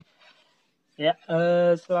Ya,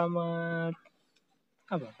 selamat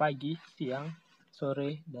pagi, siang,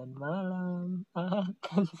 sore, dan malam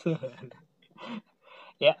akan selalu.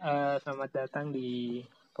 Ya, selamat datang di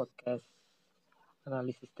podcast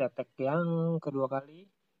analisis cetek yang kedua kali.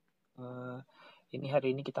 Ini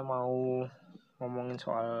hari ini kita mau ngomongin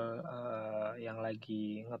soal yang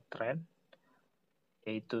lagi ngetrend,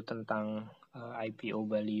 yaitu tentang IPO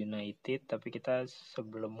Bali United. Tapi kita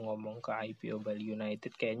sebelum ngomong ke IPO Bali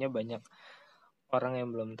United, kayaknya banyak orang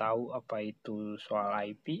yang belum tahu apa itu soal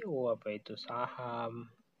IPO, apa itu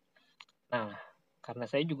saham. Nah, karena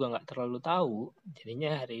saya juga nggak terlalu tahu,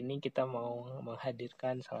 jadinya hari ini kita mau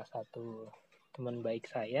menghadirkan salah satu teman baik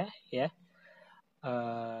saya, ya,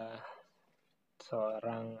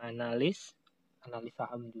 seorang analis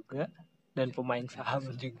saham juga dan pemain saham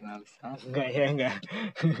juga. Enggak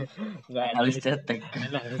Analis cetek.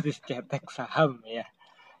 Analisis cetek saham, ya.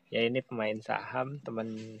 Ya, ini pemain saham,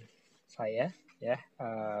 teman saya, ya.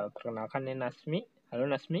 Perkenalkan, ini Nasmi. Halo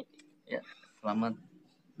Nasmi. Ya, selamat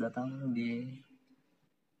datang di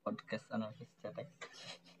podcast analisis cetek.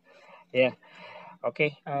 Ya,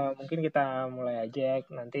 oke. Mungkin kita mulai aja.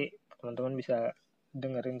 Nanti teman-teman bisa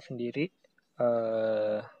dengerin sendiri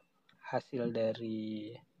hasil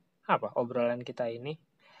dari obrolan kita ini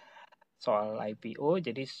soal IPO.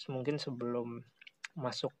 Jadi mungkin sebelum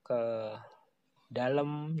masuk ke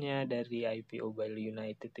dalamnya dari IPO Bali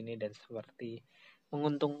United ini dan seperti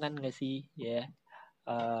menguntungkan nggak sih, ya,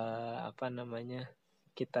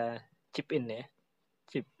 kita chip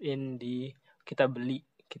in di kita beli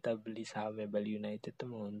sahamnya Bali United itu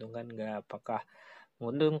menguntungkan nggak, apakah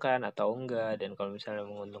menguntungkan atau enggak, dan kalau misalnya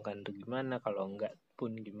menguntungkan itu gimana, kalau enggak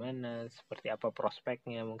pun gimana, seperti apa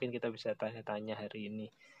prospeknya, mungkin kita bisa tanya-tanya hari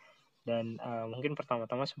ini. Dan mungkin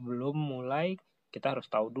pertama-tama sebelum mulai kita harus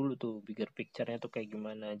tahu dulu tuh bigger picture-nya tuh kayak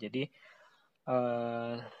gimana. Jadi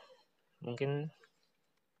mungkin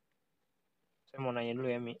saya mau nanya dulu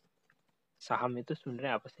ya, Mi, saham itu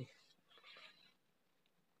sebenarnya apa sih?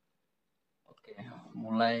 Oke,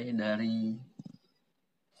 mulai dari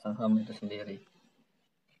saham itu sendiri.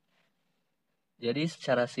 Jadi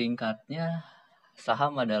secara singkatnya,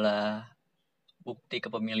 saham adalah bukti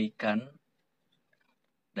kepemilikan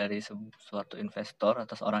dari suatu investor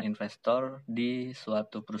atau seorang investor di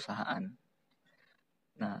suatu perusahaan.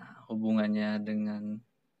 Nah, hubungannya dengan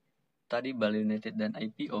tadi Bali United dan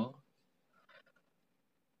IPO,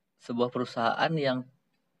 sebuah perusahaan yang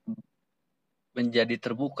menjadi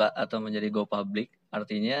terbuka atau menjadi go public,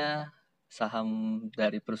 artinya saham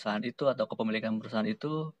dari perusahaan itu atau kepemilikan perusahaan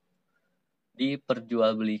itu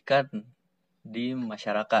diperjualbelikan di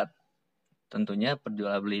masyarakat. Tentunya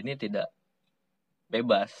perjualbeli ini tidak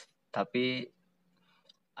bebas, tapi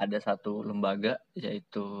ada satu lembaga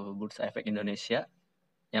yaitu Bursa Efek Indonesia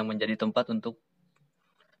yang menjadi tempat untuk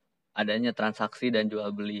adanya transaksi dan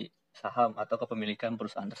jual beli saham atau kepemilikan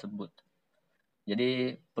perusahaan tersebut.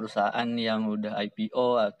 Jadi perusahaan yang udah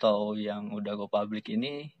IPO atau yang udah go public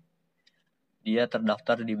ini dia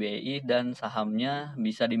terdaftar di BI dan sahamnya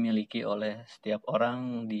bisa dimiliki oleh setiap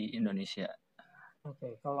orang di Indonesia.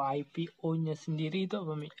 Oke, kalau IPO-nya sendiri itu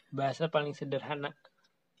apa, Mi? Bahasa paling sederhana.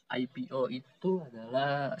 IPO itu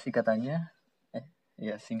adalah singkatan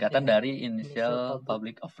dari Initial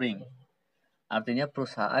Public Offering. Artinya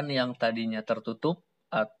perusahaan yang tadinya tertutup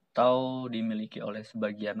atau dimiliki oleh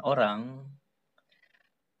sebagian orang,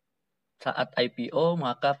 saat IPO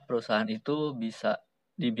maka perusahaan itu bisa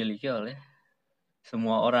dimiliki oleh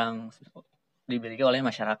semua orang, dimiliki oleh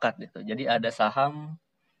masyarakat gitu. Jadi ada saham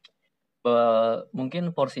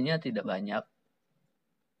mungkin porsinya tidak banyak,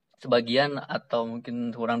 sebagian atau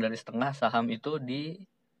mungkin kurang dari setengah saham itu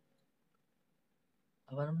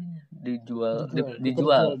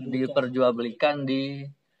diperjualbelikan di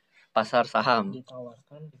pasar saham.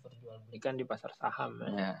 Ditawarkan, diperjualbelikan di pasar saham.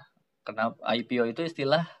 Ya. Kenapa IPO itu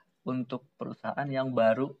istilah untuk perusahaan yang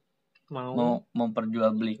baru mau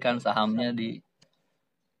memperjualbelikan sahamnya di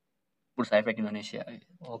Bursa Efek Indonesia.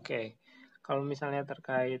 Oke. Kalau misalnya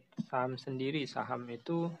terkait saham sendiri, saham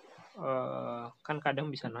itu kan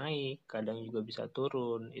kadang bisa naik, kadang juga bisa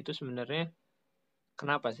turun. Itu sebenarnya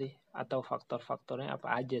kenapa sih? Atau faktor-faktornya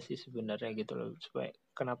apa aja sih sebenarnya gitu loh, supaya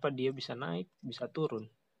kenapa dia bisa naik, bisa turun?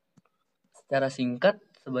 Secara singkat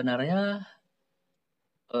sebenarnya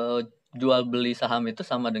jual beli saham itu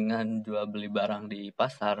sama dengan jual beli barang di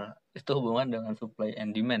pasar. Itu hubungan dengan supply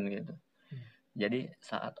and demand gitu. Jadi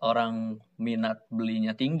saat orang minat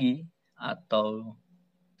belinya tinggi atau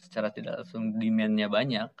secara tidak langsung demand-nya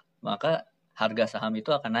banyak, maka harga saham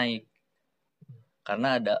itu akan naik.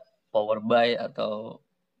 Karena ada power buy atau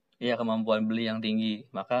kemampuan beli yang tinggi,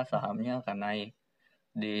 maka sahamnya akan naik.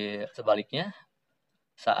 Di sebaliknya,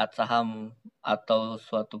 saat saham atau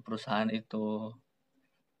suatu perusahaan itu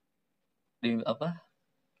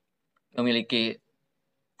memiliki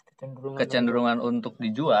kecenderungan untuk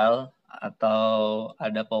dijual atau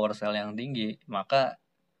ada power sell yang tinggi, maka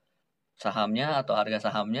sahamnya atau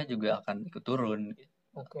harga sahamnya juga akan ikut turun.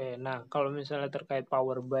 Oke, nah kalau misalnya terkait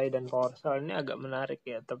power buy dan power sell ini agak menarik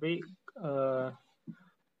ya, tapi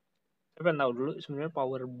saya pengen tahu dulu sebenarnya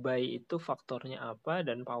power buy itu faktornya apa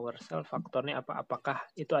dan power sell faktornya apa? Apakah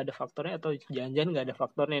itu ada faktornya atau jangan-jangan nggak ada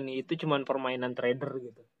faktornya nih? Itu cuma permainan trader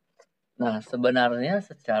gitu. Nah, sebenarnya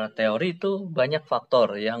secara teori itu banyak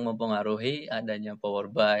faktor yang mempengaruhi adanya power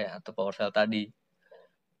buy atau power sell tadi.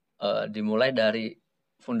 Dimulai dari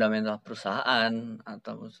fundamental perusahaan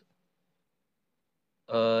atau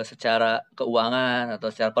secara keuangan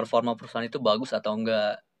atau secara performa perusahaan itu bagus atau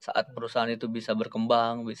enggak. Saat perusahaan itu bisa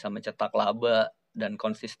berkembang, bisa mencetak laba dan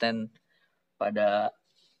konsisten pada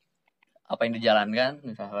apa yang dijalankan,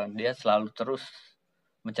 misalkan dia selalu terus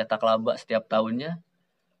mencetak laba setiap tahunnya,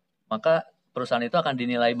 maka perusahaan itu akan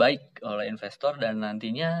dinilai baik oleh investor dan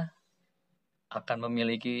nantinya akan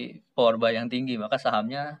memiliki power buy yang tinggi, maka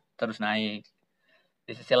sahamnya terus naik.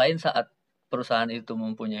 Di sisi lain saat perusahaan itu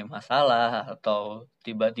mempunyai masalah atau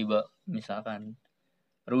tiba-tiba misalkan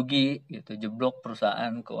rugi gitu, jeblok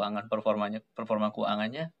perusahaan, performa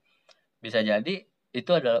keuangannya, bisa jadi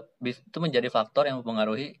itu menjadi faktor yang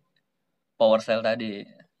mempengaruhi power sell tadi.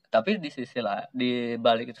 Tapi di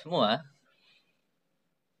balik itu semua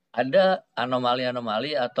ada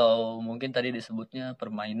anomali-anomali atau mungkin tadi disebutnya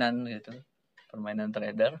permainan gitu, permainan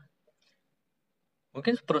trader.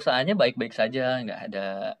 Mungkin perusahaannya baik-baik saja, nggak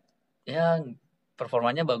ada ya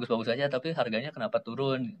performanya bagus-bagus saja, tapi harganya kenapa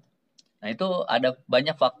turun. Nah, itu ada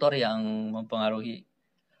banyak faktor yang mempengaruhi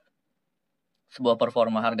sebuah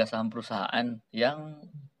performa harga saham perusahaan yang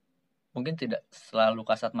mungkin tidak selalu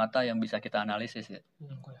kasat mata yang bisa kita analisis ya.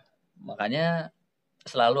 Makanya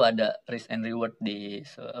selalu ada risk and reward di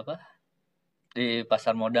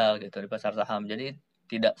pasar modal gitu, di pasar saham. Jadi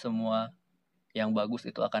tidak semua yang bagus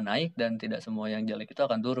itu akan naik dan tidak semua yang jelek itu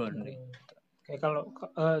akan turun. Oke, kalau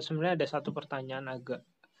sebenarnya ada satu pertanyaan agak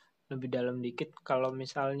lebih dalam dikit, kalau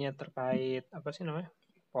misalnya terkait apa sih namanya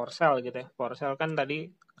power sell gitu ya. Power sell kan tadi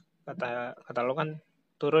kata lo kan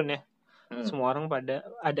turun ya. Semua orang pada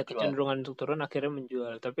ada kecenderungan untuk turun, akhirnya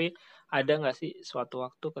menjual. Tapi ada nggak sih suatu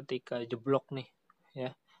waktu ketika jeblok nih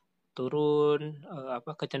ya, turun,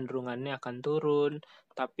 kecenderungannya akan turun,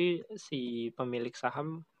 tapi si pemilik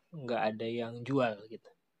saham nggak ada yang jual gitu.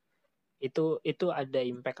 Itu ada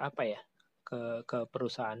impact apa ya ke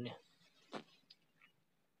perusahaannya?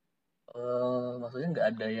 Maksudnya nggak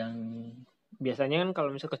ada yang Biasanya kan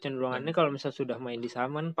kalau misal kecenderungannya kalau misal sudah main di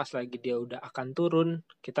saham kan pas lagi dia udah akan turun,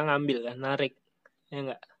 kita ngambil kan, narik. Ya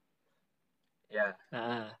enggak? ya.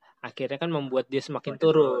 Nah, akhirnya kan membuat dia semakin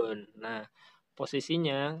turun. Nah,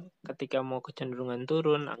 posisinya ketika mau kecenderungan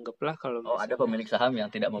turun, anggaplah kalau misalnya ada pemilik saham yang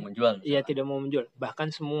tidak mau menjual. Iya, tidak mau menjual.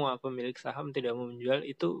 Bahkan semua pemilik saham tidak mau menjual,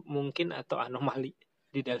 itu mungkin atau anomali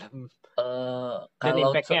di dalam. Dan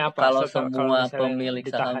impactnya apa kalau kalau semua pemilik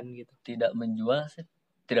ditahan saham gitu? tidak menjual sih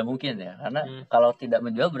tidak mungkin ya, karena kalau tidak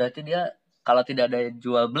menjual berarti dia kalau tidak ada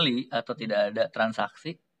jual beli atau tidak ada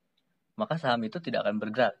transaksi, maka saham itu tidak akan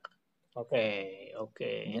bergerak. Oke.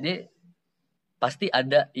 Jadi pasti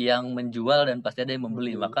ada yang menjual dan pasti ada yang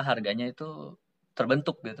membeli, maka harganya itu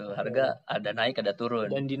terbentuk gitu. Harga ada naik ada turun.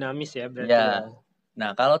 Dan dinamis ya berarti. Ya.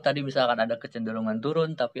 Nah, kalau tadi misalkan ada kecenderungan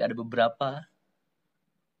turun tapi ada beberapa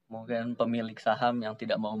mungkin pemilik saham yang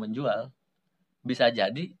tidak mau menjual, bisa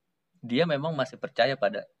jadi dia memang masih percaya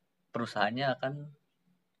pada perusahaannya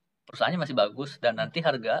masih bagus dan nanti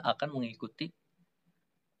harga akan mengikuti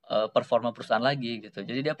performa perusahaan lagi gitu.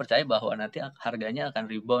 Jadi dia percaya bahwa nanti harganya akan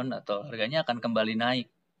rebound atau harganya akan kembali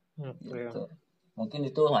naik. Gitu. Mungkin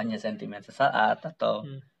itu hanya sentimen sesaat atau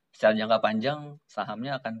secara jangka panjang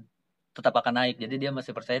sahamnya tetap akan naik. Jadi dia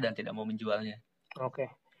masih percaya dan tidak mau menjualnya. Oke.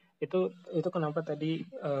 Itu kenapa tadi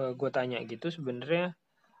gue tanya gitu sebenarnya,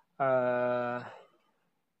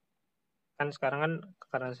 kan sekarang kan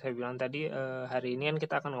karena saya bilang tadi hari ini kan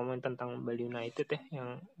kita akan ngomongin tentang Bali United ya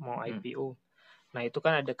yang mau IPO. Nah itu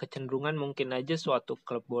kan ada kecenderungan mungkin aja suatu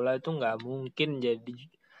klub bola itu nggak mungkin jadi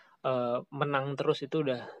menang terus, itu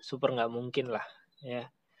udah super nggak mungkin lah ya.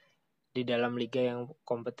 Di dalam liga yang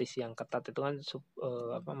kompetisi yang ketat itu kan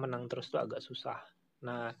menang terus tuh agak susah.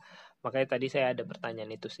 Nah makanya tadi saya ada pertanyaan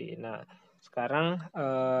itu sih. Nah sekarang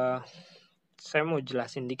saya mau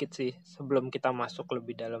jelasin dikit sih sebelum kita masuk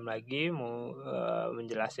lebih dalam lagi, mau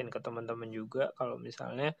menjelasin ke teman-teman juga kalau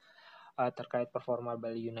misalnya terkait performa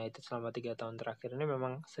Bali United selama 3 tahun terakhir ini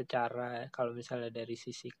memang secara kalau misalnya dari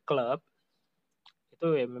sisi klub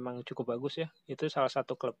itu ya memang cukup bagus ya. Itu salah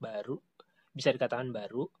satu klub baru, bisa dikatakan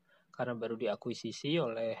baru karena baru diakuisisi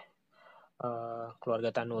oleh keluarga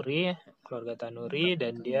Tanuri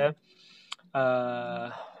dan dia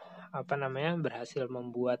berhasil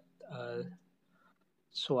membuat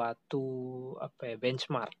suatu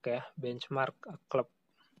benchmark klub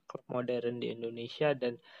modern di Indonesia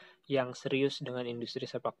dan yang serius dengan industri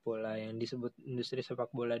sepak bola. Yang disebut industri sepak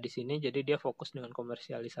bola di sini, jadi dia fokus dengan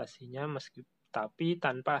komersialisasinya tapi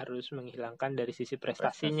tanpa harus menghilangkan dari sisi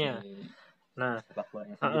prestasinya. Nah,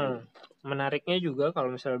 menariknya juga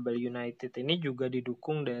kalau misalnya Bali United ini juga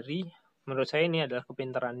didukung dari, menurut saya ini adalah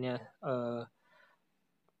kepintarannya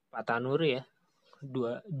Pak Tanuri ya.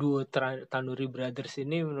 Dua Tanuri Brothers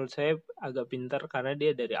ini menurut saya agak pintar karena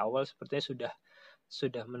dia dari awal sepertinya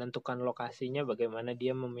sudah menentukan lokasinya, bagaimana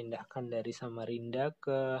dia memindahkan dari Samarinda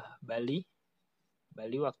ke Bali.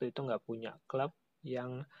 Bali waktu itu nggak punya klub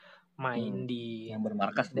yang main yang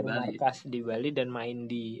bermarkas di Bali dan main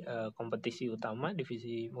di kompetisi utama,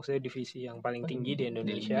 divisi yang paling tinggi di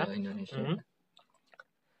Indonesia.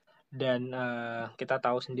 Dan kita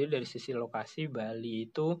tahu sendiri dari sisi lokasi, Bali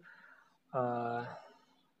itu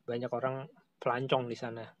banyak orang pelancong di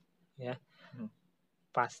sana ya.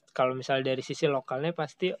 Kalau misalnya dari sisi lokalnya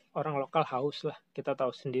pasti orang lokal haus lah. Kita tahu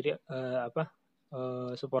sendiri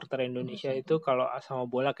supporter Indonesia itu kalau sama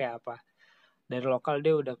bola kayak apa. Dari lokal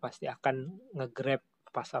dia udah pasti akan nge-grab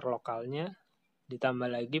pasar lokalnya, ditambah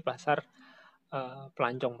lagi pasar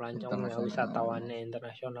pelancong-pelancongnya, wisatawannya,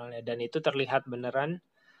 internasionalnya, dan itu terlihat beneran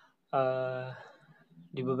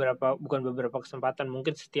di bukan beberapa kesempatan,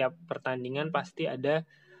 mungkin setiap pertandingan pasti ada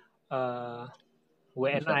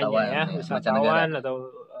WNA-nya ya, wisatawan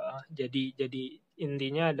atau jadi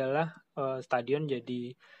intinya adalah stadion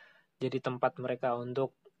jadi tempat mereka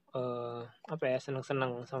untuk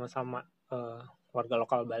senang-senang sama-sama warga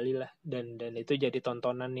lokal Bali lah, dan itu jadi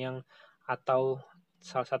tontonan yang atau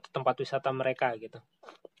salah satu tempat wisata mereka gitu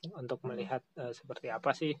untuk melihat seperti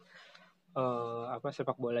apa sih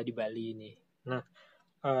sepak bola di Bali ini. Nah,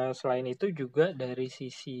 selain itu juga dari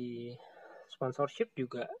sisi sponsorship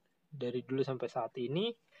juga dari dulu sampai saat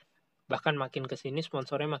ini, bahkan makin kesini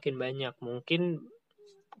sponsornya makin banyak. Mungkin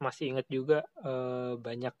masih ingat juga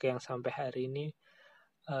banyak yang sampai hari ini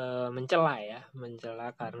mencela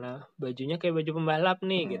karena bajunya kayak baju pembalap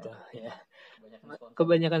nih gitu ya.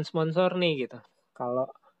 Kebanyakan sponsor nih gitu. Kalau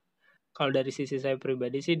dari sisi saya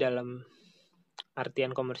pribadi sih, dalam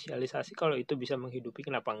artian komersialisasi, kalau itu bisa menghidupi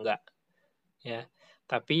kenapa enggak ya.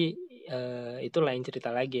 Tapi itu lain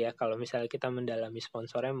cerita lagi ya. Kalau misalnya kita mendalami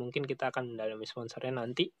sponsornya, mungkin kita akan mendalami sponsornya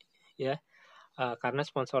nanti ya. Karena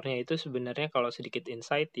sponsornya itu sebenarnya kalau sedikit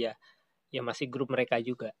insight ya masih grup mereka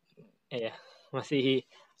juga ya, masih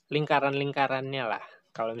lingkarannya lah.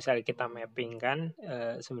 Kalau misalnya kita mapping kan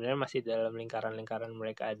sebenarnya masih dalam lingkaran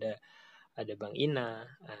mereka. Ada Bang Ina,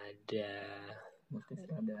 ada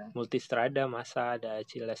Multistrada, Masa, ada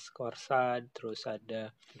Ciles Corsa, terus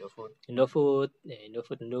ada Indofood,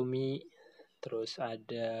 Indomie, terus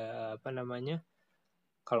ada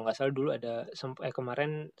kalau nggak salah dulu ada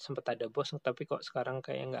kemarin sempat ada Bos, tapi kok sekarang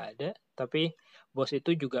kayaknya nggak ada. Tapi Bos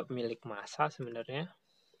itu juga pemilik Masa sebenarnya.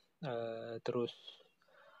 Terus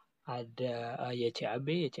ada YCAB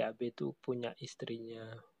itu punya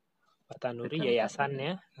istrinya Pak Tanuri,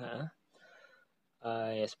 yayasannya.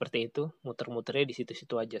 Ya seperti itu, muter-muternya di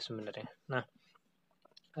situ-situ aja sebenarnya. Nah,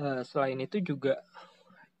 selain itu juga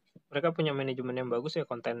mereka punya manajemen yang bagus ya,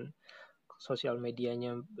 konten sosial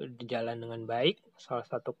medianya berjalan dengan baik. Salah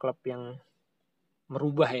satu klub yang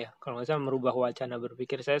merubah ya, kalau nggak salah merubah wacana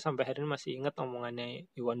berpikir. Saya sampai hari ini masih ingat omongannya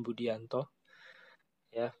Iwan Budianto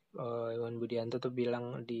ya. Iwan Budianto tuh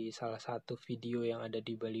bilang di salah satu video yang ada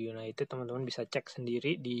di Bali United, teman-teman bisa cek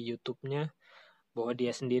sendiri di YouTube-nya, bahwa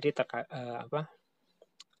dia sendiri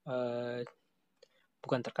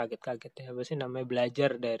bukan terkaget-kaget ya, namanya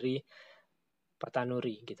belajar dari Pak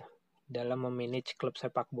Tanuri gitu dalam memanage klub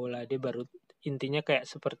sepak bola. Dia baru intinya kayak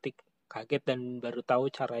seperti kaget dan baru tahu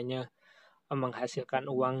caranya menghasilkan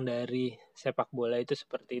uang dari sepak bola itu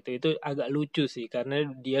seperti itu. Itu agak lucu sih, karena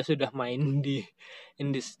dia sudah main di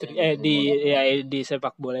industri di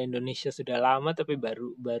sepak bola Indonesia sudah lama, tapi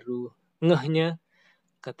baru ngehnya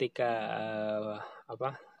ketika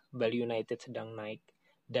Bali United sedang naik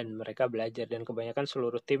dan mereka belajar, dan kebanyakan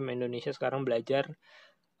seluruh tim Indonesia sekarang belajar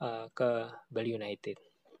ke Bali United.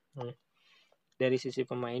 Dari sisi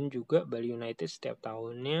pemain juga, Bali United setiap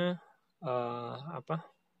tahunnya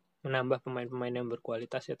menambah pemain-pemain yang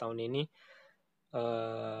berkualitas ya. Tahun ini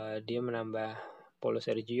dia menambah Paulo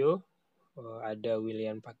Sergio, ada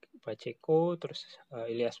William Pacheco, terus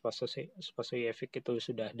Ilyas Spasojevic itu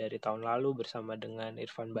sudah dari tahun lalu bersama dengan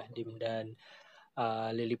Irfan Bahdim dan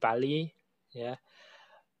Lili Pali ya.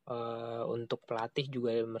 Untuk pelatih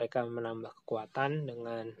juga mereka menambah kekuatan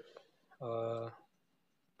dengan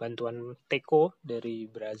bantuan Teko dari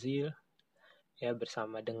Brazil ya,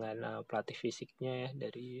 bersama dengan pelatih fisiknya ya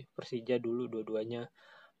dari Persija dulu, dua-duanya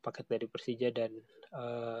paket dari Persija, dan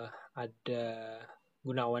ada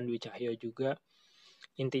Gunawan Dwi Cahyo juga.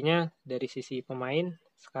 Intinya dari sisi pemain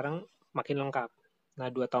sekarang makin lengkap. Nah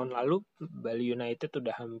 2 tahun lalu Bali United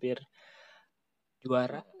udah hampir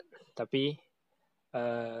juara, tapi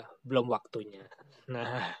belum waktunya.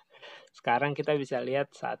 Nah sekarang kita bisa lihat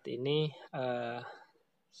saat ini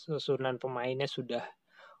susunan pemainnya sudah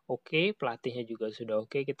oke, pelatihnya juga sudah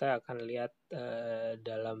oke. Kita akan lihat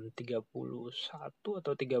dalam 31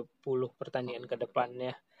 atau 30 pertandingan ke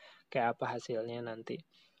depannya kayak apa hasilnya nanti.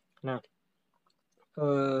 Nah,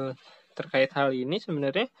 terkait hal ini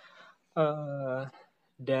sebenarnya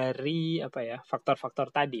dari apa ya,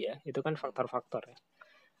 faktor-faktor tadi ya, itu kan faktor-faktor ya.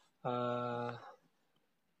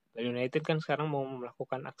 Bali United kan sekarang mau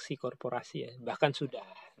melakukan aksi korporasi ya, bahkan sudah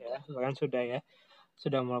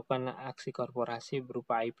melakukan aksi korporasi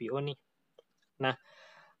berupa IPO nih. Nah,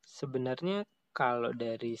 sebenarnya kalau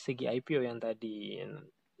dari segi IPO yang tadi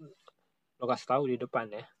lo kasih tahu di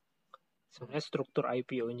depan ya, sebenarnya struktur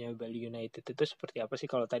IPO-nya Bali United itu seperti apa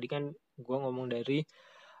sih? Kalau tadi kan gue ngomong dari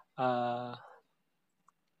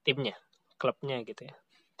timnya, klubnya gitu ya.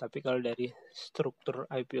 Tapi kalau dari struktur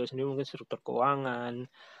IPO sendiri, mungkin struktur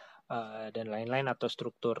keuangan dan lain-lain, atau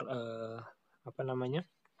struktur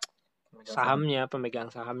sahamnya, pemegang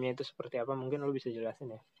sahamnya itu seperti apa, mungkin lo bisa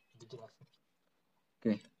jelasin ya.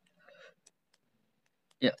 Oke.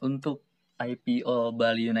 Ya, untuk IPO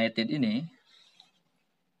Bali United ini,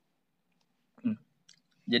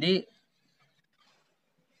 jadi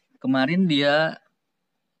kemarin dia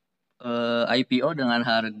IPO dengan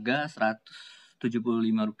harga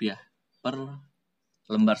Rp175 per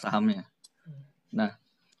lembar sahamnya. Nah,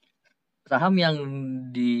 saham yang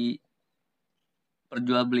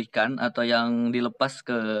diperjualbelikan atau yang dilepas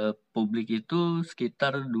ke publik itu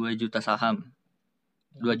sekitar 2 juta saham.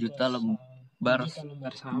 2 juta lembar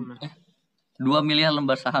saham. 2 miliar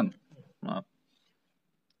lembar saham. Maaf.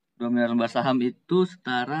 2 miliar lembar saham itu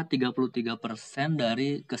setara 33%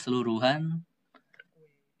 dari keseluruhan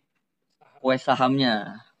kue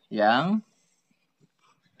sahamnya yang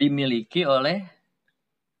dimiliki oleh,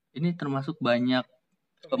 ini termasuk banyak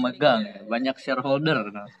pemegang, banyak shareholder.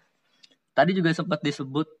 Nah, tadi juga sempat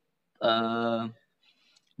disebut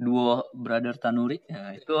duo brother Tanuri.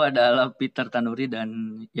 Nah, itu adalah Peter Tanuri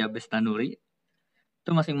dan Yabes Tanuri.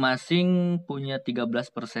 Itu masing-masing punya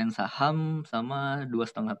 13% saham sama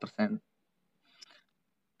 2,5%.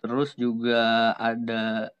 Terus juga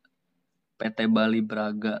ada PT Bali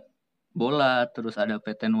Braga Bola, terus ada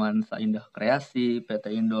PT Nuansa Indah Kreasi,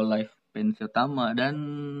 PT Indo Life Pensiutama, dan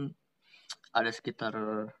ada sekitar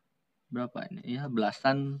berapa ini ya,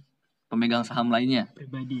 belasan pemegang saham lainnya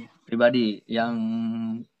pribadi yang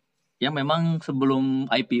memang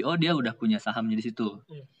sebelum IPO dia udah punya sahamnya di situ.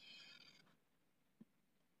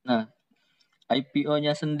 Nah,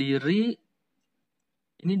 IPO-nya sendiri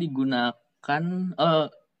ini digunakan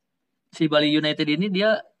si Bali United ini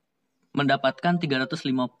dia mendapatkan 350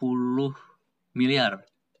 miliar.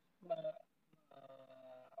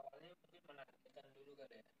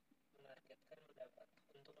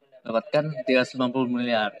 Mendapatkan 350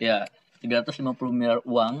 miliar, ya, 350 miliar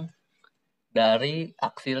uang dari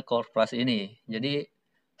aksi korporasi ini. Jadi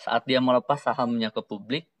saat dia melepas sahamnya ke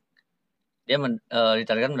publik, dia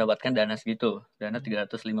ditargetkan mendapatkan dana segitu, dana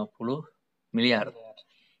 350 miliar.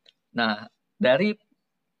 Nah, dari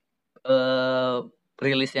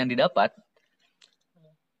rilis yang didapat,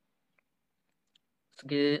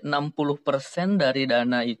 60% dari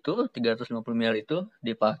dana itu, 350 miliar itu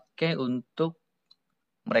dipakai untuk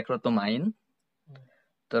merekrut pemain,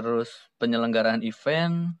 terus penyelenggaraan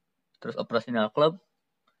event, terus operasional klub,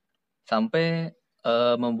 sampai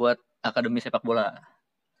membuat akademi sepak bola.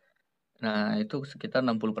 Nah, itu sekitar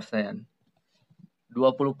 60%.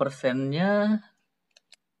 20%-nya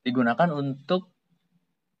digunakan untuk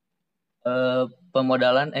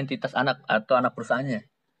pemodalan entitas anak atau anak perusahaannya.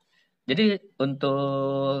 Jadi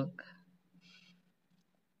untuk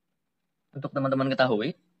teman-teman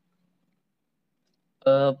ketahui,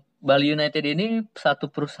 Bali United ini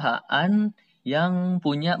satu perusahaan yang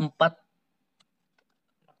punya 4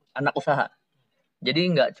 anak usaha. Jadi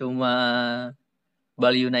nggak cuma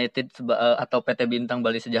Bali United atau PT Bintang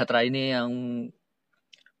Bali Sejahtera ini yang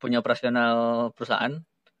punya operasional perusahaan.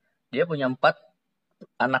 Dia punya 4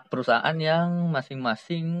 anak perusahaan yang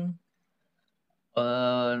masing-masing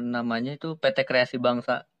namanya itu PT Kreasi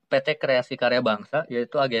Karya Bangsa,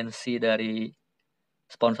 yaitu agensi dari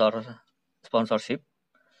sponsorship.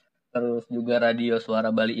 Terus juga Radio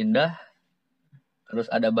Suara Bali Indah. Terus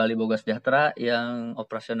ada Bali Boga Sejahtera yang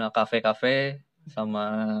operasional kafe-kafe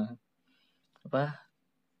sama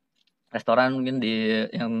restoran mungkin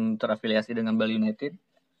yang terafiliasi dengan Bali United.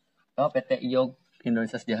 Sama PT IOG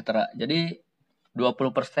Indonesia Sejahtera. Jadi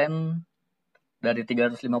 20% dari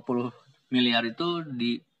 350 miliar itu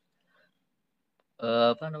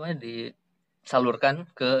disalurkan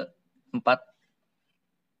ke empat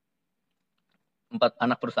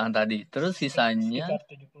anak perusahaan tadi. Terus sisanya sekitar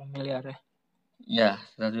 70 miliar ya. Ya,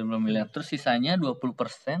 170 miliar. Terus sisanya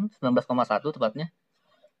 20%, 19,1 tepatnya,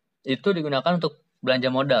 itu digunakan untuk belanja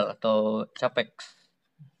modal atau capex.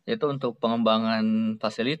 Itu untuk pengembangan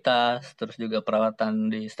fasilitas, terus juga perawatan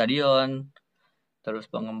di stadion, terus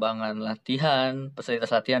pengembangan latihan, fasilitas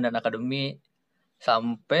latihan dan akademi,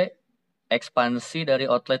 sampai ekspansi dari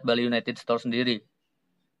outlet Bali United Store sendiri.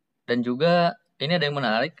 Dan juga ini ada yang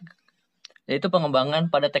menarik, yaitu pengembangan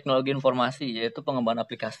pada teknologi informasi, yaitu pengembangan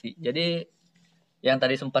aplikasi. Jadi yang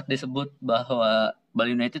tadi sempat disebut bahwa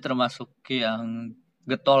Bali United termasuk yang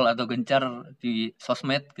getol atau gencar di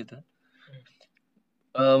sosmed gitu.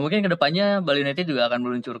 Mungkin kedepannya Bali United juga akan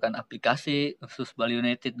meluncurkan aplikasi khusus Bali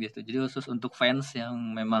United gitu. Jadi khusus untuk fans yang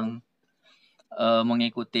memang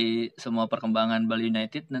mengikuti semua perkembangan Bali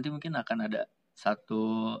United, nanti mungkin akan ada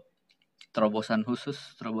satu terobosan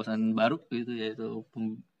baru gitu, yaitu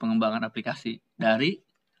pengembangan aplikasi dari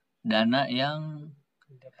dana yang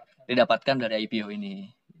didapatkan dari IPO ini.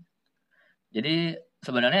 Jadi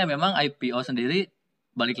sebenarnya memang IPO sendiri,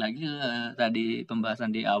 balik lagi ke tadi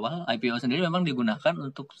pembahasan di awal, IPO sendiri memang digunakan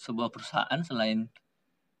untuk sebuah perusahaan selain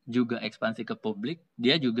juga ekspansi ke publik,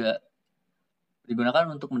 dia juga digunakan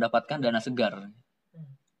untuk mendapatkan dana segar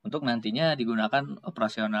untuk nantinya digunakan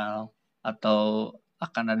operasional atau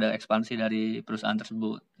akan ada ekspansi dari perusahaan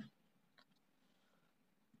tersebut.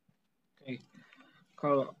 Oke.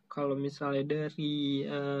 Kalau misalnya dari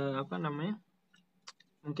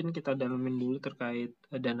mungkin kita dalamin dulu terkait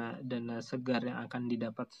dana segar yang akan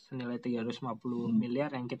didapat senilai 350 miliar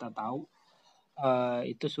yang kita tahu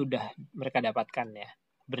itu sudah mereka dapatkan ya,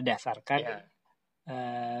 berdasarkan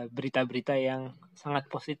berita-berita yang sangat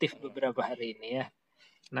positif beberapa hari ini ya.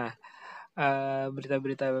 Nah,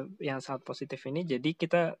 berita-berita yang sangat positif ini, jadi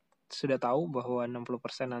kita sudah tahu bahwa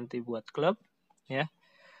 60% nanti buat klub ya.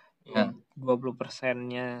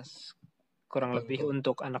 20%-nya kurang lebih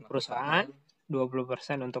untuk anak perusahaan,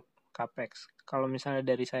 20% untuk capex. Kalau misalnya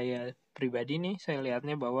dari saya pribadi nih, saya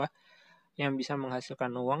lihatnya bahwa yang bisa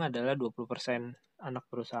menghasilkan uang adalah 20% anak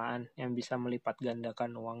perusahaan yang bisa melipat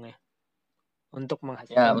gandakan uangnya untuk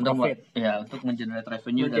menghasilkan profit. Untuk mengenerate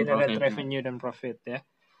revenue dan profit ya.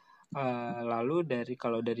 Lalu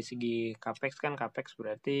kalau dari segi capex kan, capex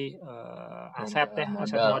berarti aset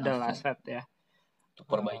modal ya.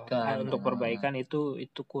 Untuk perbaikan itu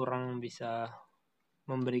kurang bisa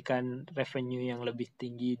memberikan revenue yang lebih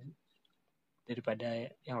tinggi daripada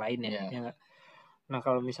yang lain ya. Nah,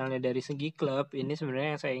 kalau misalnya dari segi klub, ini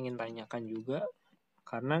sebenarnya yang saya ingin tanyakan juga,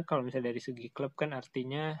 karena kalau misalnya dari segi klub kan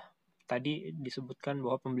artinya tadi disebutkan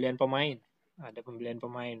bahwa ada pembelian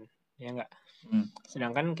pemain ya enggak.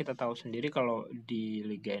 Sedangkan kita tahu sendiri kalau di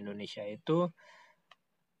Liga Indonesia itu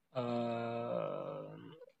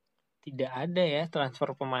tidak ada ya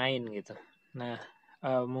transfer pemain gitu. Nah,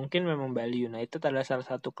 mungkin memang Bali United adalah salah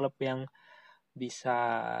satu klub yang bisa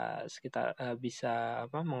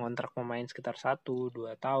mengontrak pemain sekitar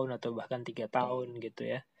 1-2 tahun atau bahkan 3 tahun gitu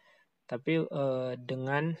ya. Tapi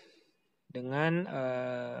dengan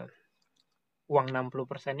uang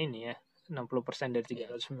 60% ini ya, 60% dari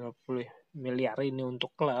 350 miliar ini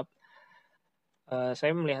untuk klub, saya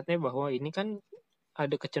melihatnya bahwa ini kan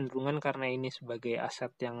ada kecenderungan karena ini sebagai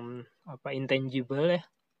aset yang intangible ya.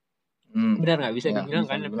 Benar nggak bisa dibilang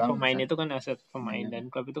kan pemain itu kan aset pemain dan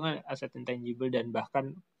klub itu kan aset intangible, dan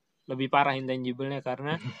bahkan lebih parah intangible-nya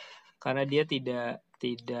karena dia tidak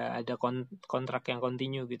ada kontrak yang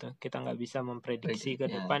kontinu gitu. Kita nggak bisa memprediksi ke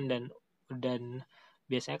depan dan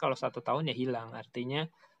biasanya kalau 1 tahun ya hilang, artinya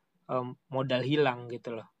modal hilang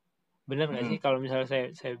gitu loh. Benar nggak sih kalau misalnya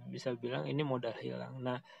saya bisa bilang ini modal hilang.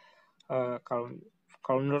 Nah,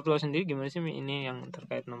 kalau menurut lo sendiri gimana sih ini yang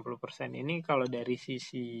terkait 60% ini kalau dari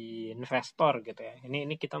sisi investor gitu ya.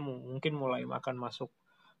 Ini kita mungkin mulai akan masuk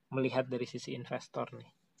melihat dari sisi investor nih.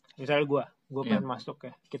 Misalnya gue pengen masuk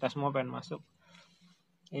ya. Kita semua pengen masuk.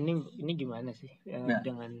 Ini gimana sih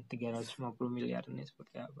dengan 350 miliar ini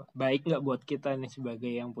seperti apa? Baik nggak buat kita nih sebagai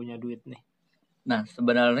yang punya duit nih? Nah,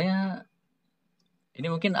 sebenarnya ini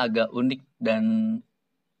mungkin agak unik dan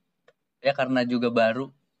ya karena juga baru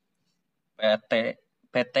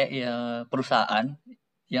PT ya perusahaan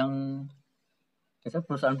yang Misalnya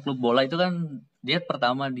perusahaan klub bola itu kan dia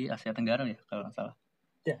pertama di Asia Tenggara ya kalau nggak salah.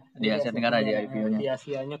 Ya, Di Asia Tenggara di IPO-nya. Di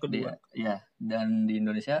Asianya kedua. Ya, dan di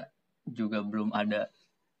Indonesia juga belum ada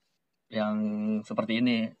yang seperti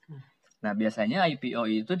ini. Nah, biasanya IPO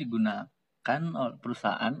itu digunakan oleh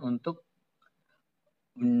perusahaan untuk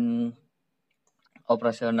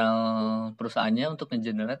operasional perusahaannya untuk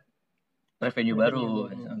nge-generate revenue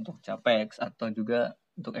baru, untuk capex atau juga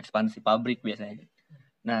untuk ekspansi pabrik biasanya.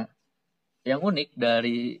 Nah, yang unik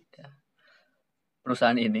dari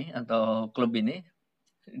perusahaan ini atau klub ini,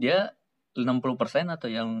 dia 60% atau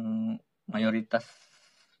yang mayoritas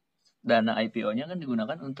dana IPO-nya kan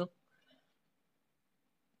digunakan untuk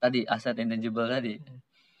tadi aset intangible tadi.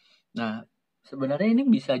 Nah, sebenarnya ini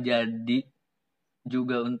bisa jadi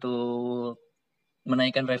juga untuk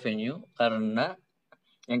menaikkan revenue karena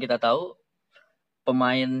yang kita tahu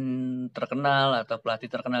pemain terkenal atau pelatih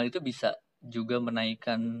terkenal itu bisa juga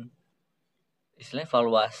menaikkan istilahnya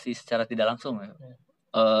valuasi secara tidak langsung ya.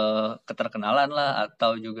 Keterkenalan lah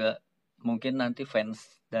atau juga mungkin nanti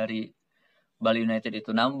fans dari Bali United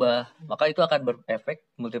itu nambah, maka itu akan berefek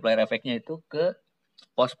multiplier efeknya itu ke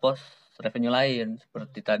pos-pos revenue lain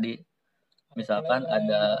seperti tadi misalkan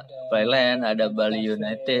ada Playland, ada Bali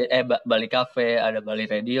United, Bali Cafe, ada Bali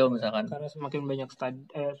Radio misalkan. Karena semakin banyak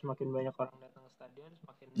orang datang ke stadion,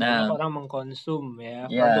 semakin banyak orang mengkonsum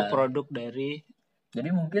ya produk-produk dari. Jadi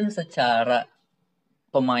mungkin secara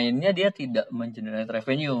pemainnya dia tidak mengenerate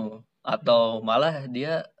revenue atau malah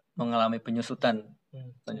dia mengalami penyusutan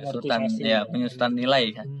nilai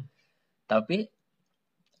kan. Tapi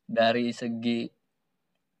dari segi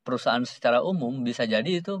perusahaan secara umum bisa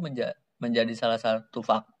jadi itu menjadi salah satu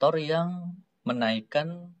faktor yang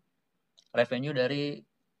menaikkan revenue dari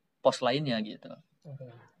pos lainnya gitu.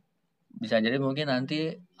 Bisa jadi mungkin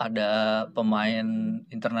nanti ada pemain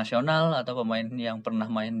internasional atau pemain yang pernah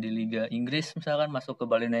main di Liga Inggris misalkan masuk ke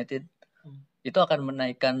Bali United. Itu akan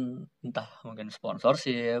menaikkan entah mungkin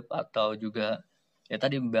sponsorship atau juga ya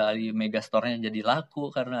tadi Bali Megastore-nya jadi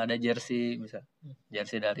laku karena ada jersey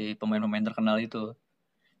dari pemain-pemain terkenal itu.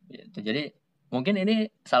 Gitu. Jadi mungkin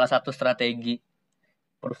ini salah satu strategi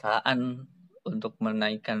perusahaan untuk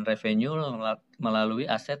menaikkan revenue melalui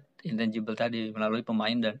aset intangible tadi, melalui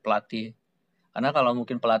pemain dan pelatih. Karena kalau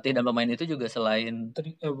mungkin pelatih dan pemain itu juga selain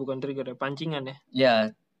bukan trigger ya, pancingan ya. Ya,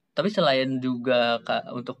 tapi selain juga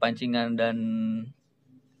untuk pancingan dan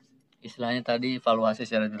istilahnya tadi valuasi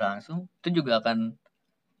secara langsung, itu juga akan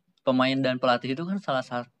pemain dan pelatih itu kan salah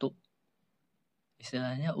satu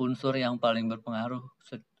istilahnya unsur yang paling berpengaruh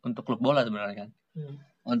untuk klub bola sebenarnya kan.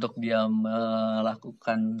 Untuk dia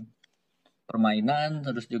melakukan permainan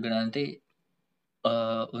terus juga nanti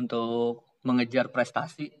untuk mengejar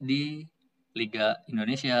prestasi di Liga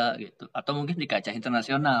Indonesia gitu atau mungkin di kancah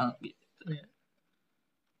internasional gitu.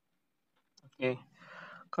 Oke.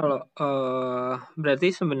 Kalau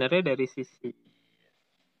berarti sebenarnya dari sisi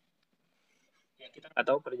ya kita nggak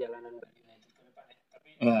tahu perjalanan Bali United ke depan ya, tapi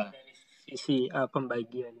dari sisi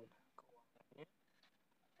pembagian keuangannya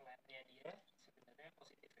plannya dia sebenarnya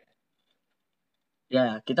positif ya. Ya,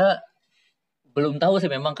 kita belum tahu sih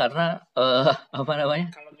memang karena apa namanya?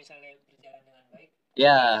 Kalau misalnya berjalan dengan baik.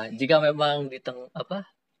 Ya, jika memang di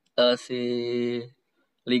si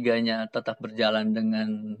liganya tetap berjalan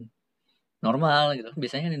dengan normal gitu.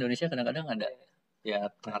 Biasanya di Indonesia kadang-kadang ada ya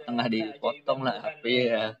tengah-tengah dipotong lah, tapi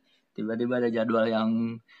ya tiba-tiba ada jadwal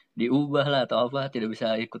yang diubah lah atau apa, tidak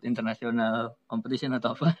bisa ikut international competition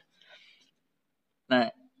atau apa. Nah,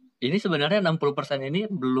 ini sebenarnya 60% ini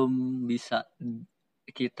belum bisa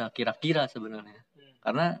kita kira-kira sebenarnya.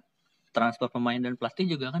 Karena transfer pemain dan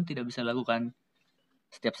pelatih juga kan tidak bisa dilakukan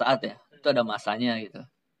setiap saat ya. Itu ada masanya gitu.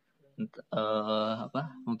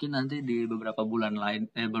 Mungkin nanti di beberapa bulan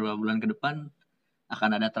ke depan akan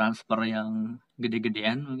ada transfer yang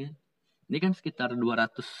gede-gedean mungkin. Ini kan sekitar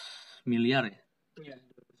 200 miliar ya.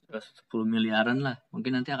 10 miliaran lah.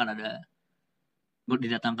 Mungkin nanti akan ada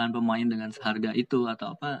didatangkan pemain dengan seharga itu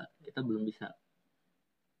atau apa, kita belum bisa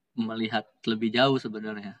melihat lebih jauh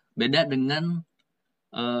sebenarnya. Beda dengan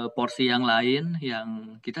porsi yang lain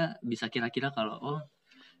yang kita bisa kira-kira kalau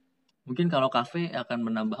mungkin kalau kafe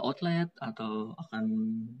akan menambah outlet atau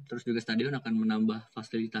terus juga stadion akan menambah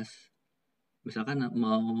fasilitas. Misalkan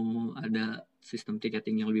mau ada sistem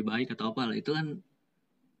tiketing yang lebih baik atau apa lah, itu kan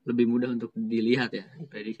lebih mudah untuk dilihat ya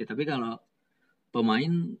prediksi. Tapi kalau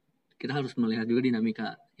pemain kita harus melihat juga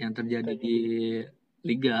dinamika yang terjadi di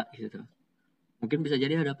liga gitu. Mungkin bisa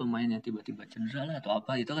jadi ada pemain yang tiba-tiba cedera lah atau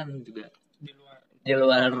apa, itu kan juga di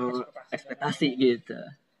luar ekspektasi gitu.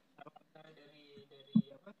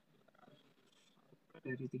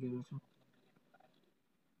 Dari 300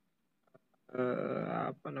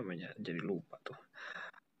 apa namanya, jadi lupa tuh.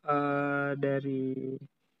 Dari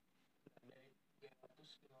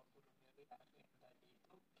 350 miliar yang tadi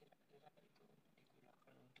itu, kira-kira itu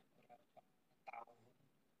digunakan untuk berapa tahun,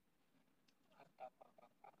 atau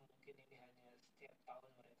apakah mungkin ini hanya setiap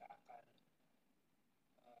tahun mereka akan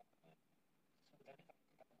sebenarnya kalau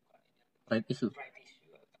kita buka ini Right issue. right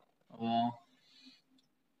issue atau Oh.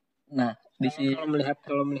 Nah, di sini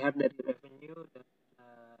kalau melihat dari revenue dan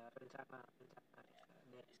rencana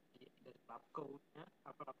dari Lapco-nya,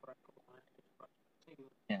 apa laporan keuangan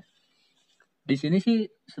ya. Di sini sih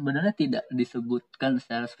sebenarnya tidak disebutkan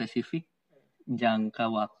secara spesifik jangka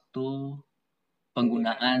waktu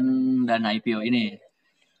penggunaan dana IPO ini.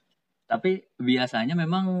 Tapi biasanya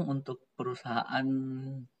memang untuk perusahaan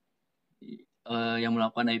yang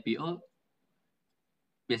melakukan IPO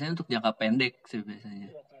biasanya untuk jangka pendek sih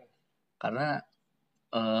biasanya. Karena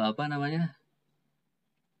apa namanya?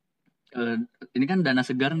 Ini kan dana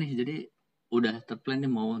segar nih, jadi udah terplan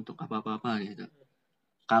nih mau untuk apa-apa gitu.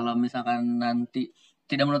 Kalau misalkan nanti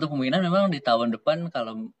tidak menutup kemungkinan memang di tahun depan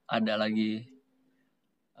kalau ada lagi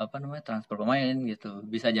apa namanya transfer pemain gitu,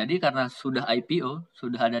 bisa jadi karena sudah IPO,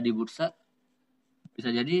 sudah ada di bursa,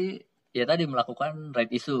 bisa jadi ya tadi melakukan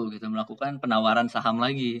right issue gitu, melakukan penawaran saham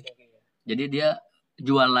lagi. Jadi dia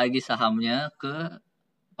jual lagi sahamnya ke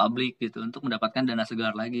publik gitu untuk mendapatkan dana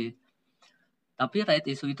segar lagi. Tapi right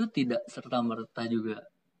issue itu tidak serta-merta juga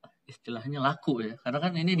istilahnya laku ya, karena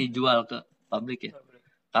kan ini dijual ke publik ya.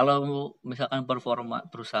 Kalau misalkan performa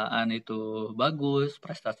perusahaan itu bagus,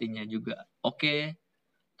 prestasinya juga oke,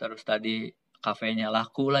 terus tadi kafenya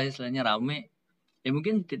laku lah istilahnya rame, ya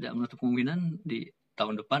mungkin tidak menutup kemungkinan di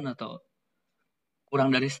tahun depan atau kurang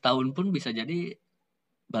dari setahun pun bisa jadi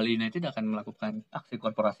Bali United akan melakukan aksi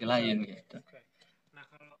korporasi lain gitu. Nah,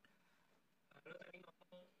 kalau tadi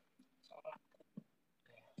ngomong soal laku,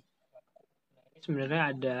 nah ini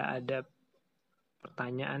sebenarnya ada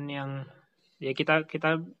pertanyaan yang ya kita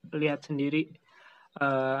lihat sendiri.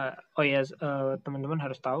 Teman-teman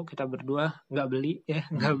harus tahu kita berdua nggak beli ya,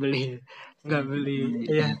 nggak beli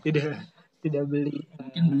ya, tidak beli.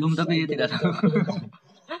 Mungkin belum tapi tidak tahu.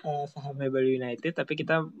 Sahamnya Bali United, tapi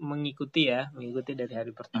kita mengikuti dari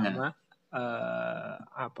hari pertama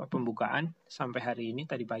pembukaan sampai hari ini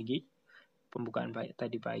tadi pagi,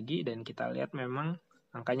 dan kita lihat memang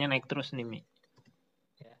angkanya naik terus nih, Mi.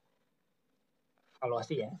 Ya.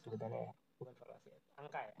 Valuasi ya sebetulnya ya, bukan valuasi ya.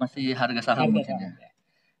 Angka ya. Masih harga saham mungkin ya.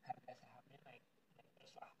 Harga sahamnya naik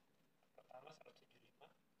terus lah. Pertama 175,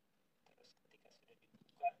 terus ketika sudah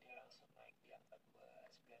dibuka dia langsung naik di angka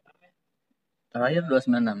 296 ya. Terakhir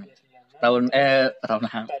 296. Tahun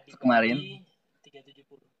kemarin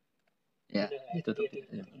 370. Ya, ditutup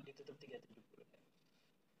 370.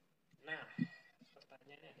 Nah,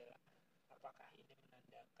 pertanyaannya adalah apakah ini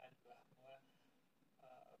menandakan bahwa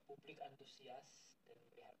publik antusias dan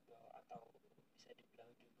melihat bahwa, atau bisa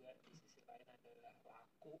dibilang juga di sisi lain adalah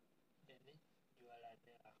laku, ini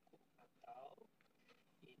jualannya laku, atau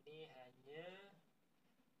ini hanya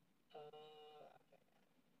kalau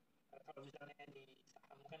misalnya di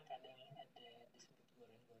saham kan kadang ada disebut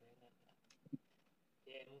goreng-gorengan.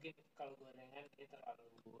 Ya mungkin kalau gorengan ini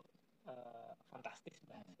terlalu fantastis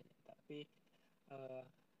bahasanya, tapi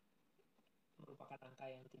merupakan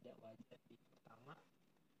angka yang tidak wajar di pertama.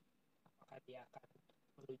 Apakah dia akan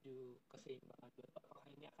menuju keseimbangan dulu,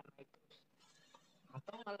 apakah ini akan naik terus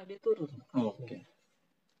atau malah dia turun? Oke.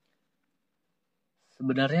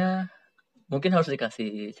 Sebenarnya mungkin harus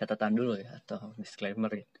dikasih catatan dulu ya, atau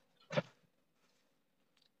disclaimer gitu.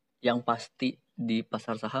 Yang pasti di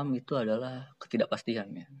pasar saham itu adalah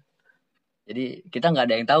ketidakpastian ya. Jadi kita nggak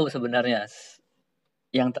ada yang tahu sebenarnya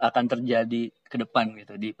yang akan terjadi ke depan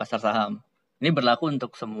gitu di pasar saham. Ini berlaku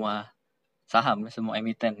untuk semua saham, semua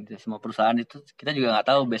emiten, gitu. Semua perusahaan itu kita juga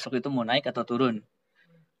nggak tahu besok itu mau naik atau turun.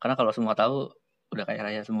 Karena kalau semua tahu udah kaya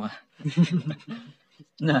raya semua.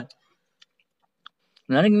 Nah,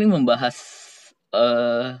 sebenarnya ini membahas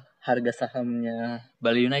harga sahamnya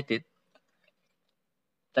Bali United.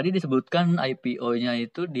 Tadi disebutkan IPO-nya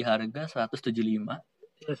itu di harga 175.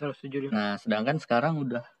 Ya, 175. Nah, sedangkan sekarang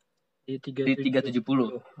udah di 370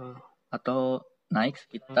 atau naik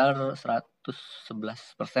sekitar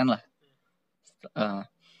 111% lah.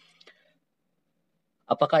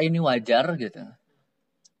 Apakah ini wajar gitu?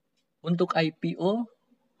 Untuk IPO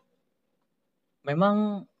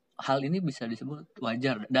memang hal ini bisa disebut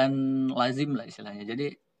wajar dan lazim lah istilahnya.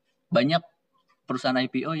 Jadi banyak perusahaan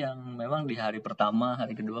IPO yang memang di hari pertama,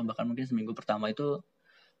 hari kedua, bahkan mungkin seminggu pertama itu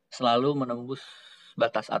selalu menembus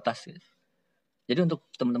batas atas. Gitu. Jadi untuk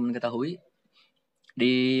teman-teman ketahui,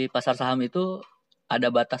 di pasar saham itu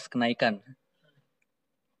ada batas kenaikan.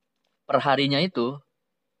 perharinya itu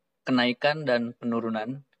kenaikan dan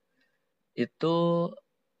penurunan itu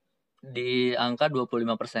di angka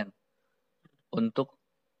 25% untuk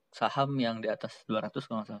saham yang di atas 200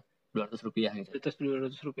 kalau nggak salah, 200 rupiah gitu. Di atas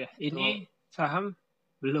 200 rupiah. Ini saham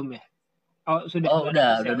belum ya? Oh, sudah Oh, 200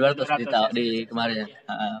 ya. udah 200 di ya. kemarin.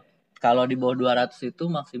 Kalau di bawah 200 itu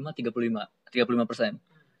maksimal 35%.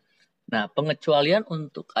 Nah, pengecualian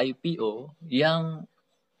untuk IPO yang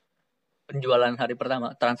penjualan hari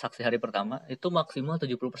pertama, transaksi hari pertama itu maksimal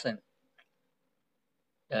 70%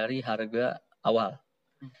 dari harga awal.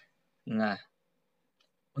 Nah,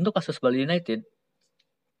 untuk kasus Bali United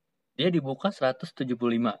dia dibuka 175.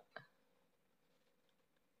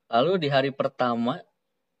 Lalu di hari pertama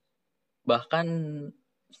bahkan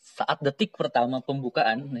saat detik pertama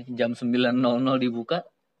pembukaan nih, jam 9.00 dibuka,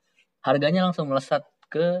 harganya langsung melesat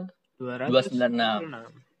ke 296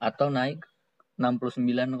 atau naik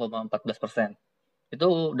 69,14%.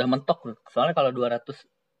 Itu udah mentok. Soalnya kalau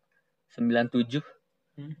 297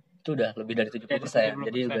 itu udah lebih dari 70%.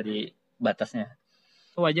 Jadi udah di batasnya.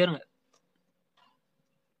 Wajar nggak?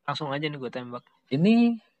 Langsung aja nih gue tembak.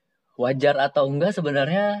 Ini wajar atau enggak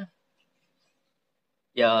sebenarnya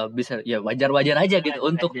ya bisa, ya wajar-wajar aja gitu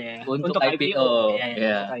untuk IPO. Untuk IPO.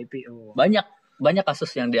 Banyak kasus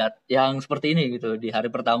yang seperti ini gitu. Di hari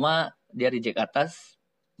pertama dia reject batas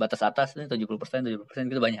atas ini 70% gitu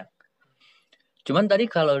banyak. Cuman tadi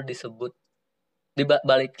kalau disebut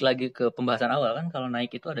balik lagi ke pembahasan awal kan, kalau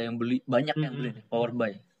naik itu ada yang beli, banyak yang beli nih, power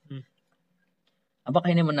buy. Apakah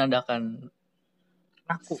ini menandakan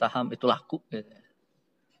saham itu laku gitu?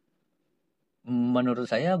 Menurut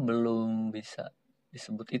saya belum bisa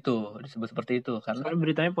disebut seperti itu karena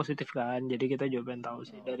beritanya positif kan, jadi kita juga pengen tahu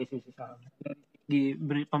sih dari sisi saham. Di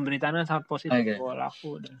pemberitaan sangat positif bahwa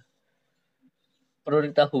laku. Perlu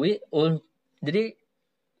diketahui, jadi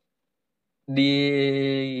di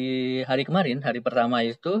hari kemarin, hari pertama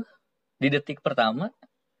itu, di detik pertama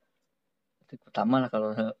lah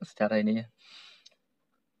kalau secara ininya,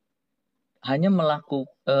 hanya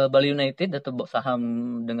Bali United atau saham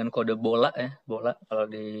dengan kode bola kalau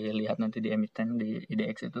dilihat nanti di emiten di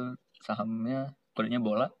IDX itu sahamnya kodenya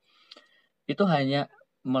bola, itu hanya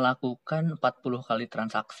melakukan 40 kali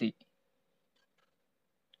transaksi,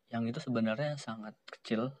 yang itu sebenarnya sangat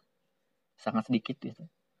kecil, sangat sedikit gitu,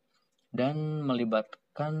 dan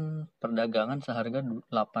melibatkan perdagangan seharga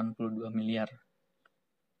 82 miliar.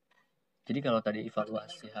 Jadi kalau tadi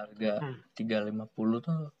evaluasi harga 350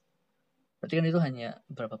 tuh berarti kan itu hanya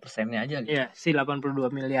berapa persennya aja gitu. Iya, si 82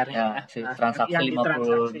 miliarnya. Si transaksi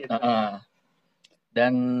 50.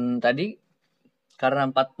 Dan tadi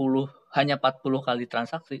karena hanya 40 kali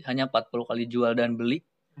transaksi, hanya 40 kali jual dan beli,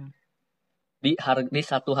 di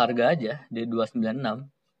satu harga aja, di 296,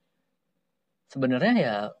 sebenarnya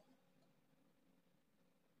ya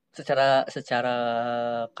secara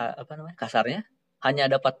kasarnya hanya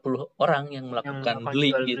ada 40 orang yang melakukan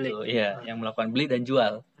beli gitu. Iya, yang melakukan beli dan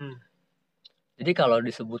jual. Jadi kalau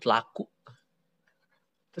disebut laku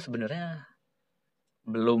itu sebenarnya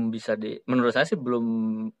belum bisa menurut saya sih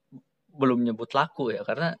belum nyebut laku ya,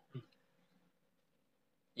 karena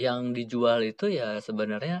yang dijual itu ya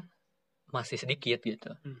sebenarnya masih sedikit gitu.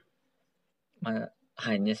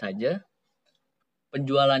 Hanya saja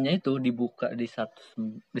penjualannya itu dibuka di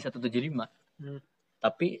 175.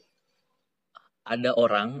 Tapi ada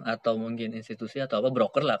orang atau mungkin institusi atau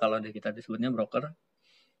broker lah, kalau kita disebutnya broker,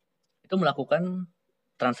 itu melakukan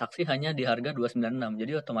transaksi hanya di harga 296.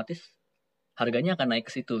 Jadi otomatis harganya akan naik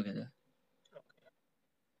ke situ gitu.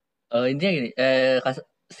 Intinya gini,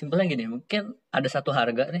 simpelnya gini, mungkin ada satu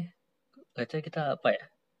harga nih, kita apa ya,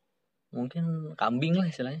 mungkin kambing lah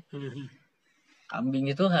istilahnya.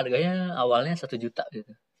 Kambing itu harganya awalnya 1 juta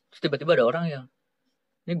gitu. Terus tiba-tiba ada orang yang,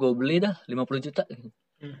 ini gue beli dah 50 juta gitu.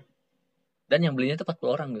 Dan yang belinya itu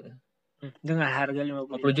 40 orang gitu. Dengan harga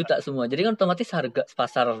 50 juta semua. Jadi kan otomatis harga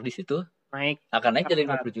pasar di situ akan naik jadi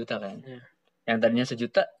 50 juta kan. Yang tadinya 1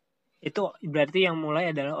 juta. Itu berarti yang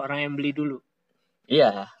mulai adalah orang yang beli dulu.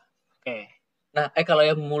 Iya. Oke. Nah, kalau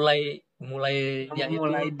yang mulai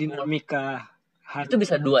dinamika itu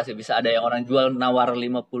bisa dua sih. Bisa ada yang orang jual nawar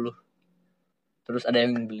 50. Terus ada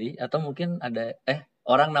yang beli, atau mungkin ada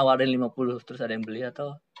orang nawarin 50 terus ada yang beli,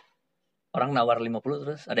 atau orang nawar 50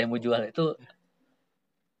 terus ada yang mau jual. Itu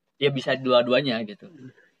ya bisa dua-duanya gitu.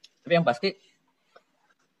 Tapi yang pasti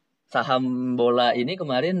saham bola ini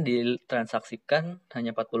kemarin ditransaksikan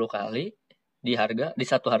hanya 40 kali di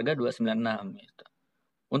satu harga 296 gitu.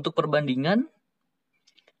 Untuk perbandingan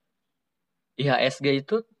IHSG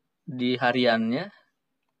itu di hariannya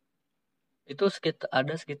itu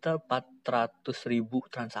ada sekitar 400.000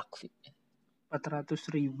 transaksi.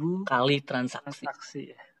 400.000 kali transaksi.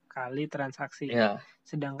 kali transaksi. Ya,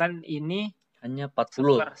 Sedangkan ini hanya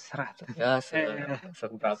 40. per 100. Ya,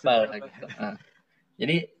 seberapa lah gitu. Nah,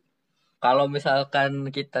 jadi kalau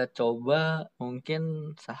misalkan kita coba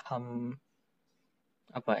mungkin saham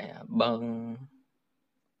apa ya, Bank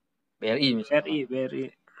BRI misalnya.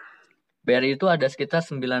 BRI itu ada sekitar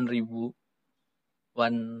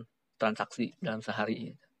 9.000-an transaksi dalam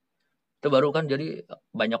sehari. Itu baru kan, jadi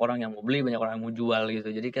banyak orang yang mau beli, banyak orang yang mau jual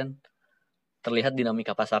gitu. Jadi kan terlihat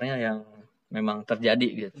dinamika pasarnya yang memang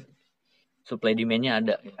terjadi gitu. Supply demand-nya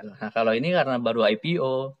ada gitu. Nah, kalau ini karena baru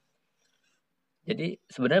IPO, jadi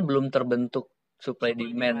sebenarnya belum terbentuk supply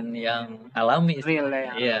demand yang alami. Real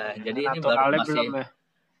ya. Iya, jadi ini baru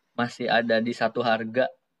masih ada di satu harga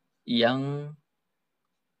yang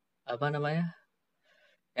apa namanya?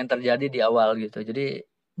 Yang terjadi di awal gitu. Jadi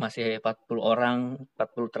masih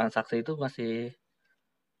 40 transaksi itu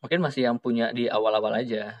mungkin masih yang punya di awal-awal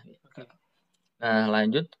aja. Oke. Nah,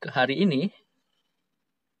 lanjut ke hari ini.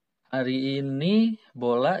 Hari ini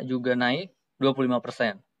bola juga naik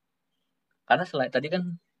 25%. Karena tadi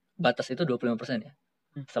kan batas itu 25% ya.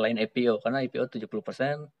 Selain IPO, karena IPO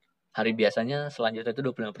 70%, hari biasanya selanjutnya itu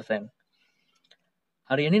 25%.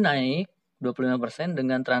 Hari ini naik 25%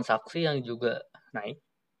 dengan transaksi yang juga naik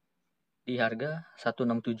di harga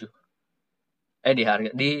 167.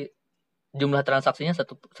 Di jumlah transaksinya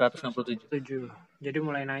 167. Jadi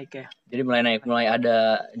mulai naik ya. Jadi mulai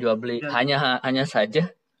ada jual beli. Hanya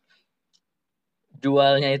saja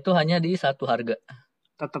jualnya itu hanya di satu harga.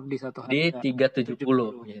 Tetap di satu harga. Di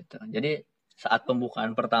 370 gitu. Jadi saat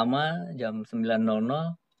pembukaan pertama jam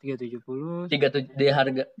 9.00 370 di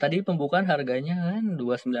harga tadi pembukaan harganya kan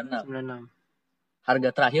 296. Harga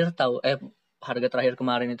terakhir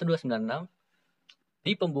kemarin itu 296.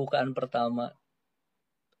 Di pembukaan pertama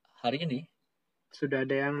hari ini sudah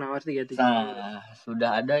ada yang nawar 370. Nah,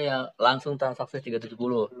 sudah ada yang langsung transaksi 370.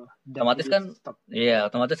 Otomatis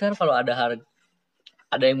kan kalau ada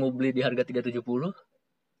yang mau beli di harga 370,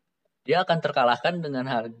 dia akan terkalahkan dengan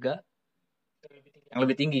harga yang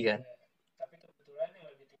lebih tinggi kan.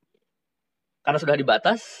 Karena sudah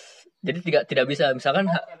dibatas, jadi tidak bisa misalkan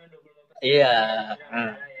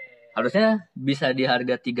harusnya bisa di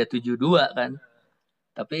harga 372 kan.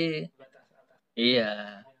 Tapi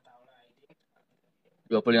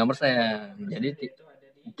 25%. Jadi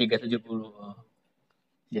 370.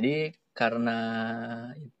 Jadi karena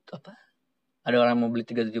itu ada orang mau beli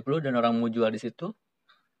 370 dan orang mau jual di situ.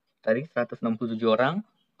 Tadi 167 orang,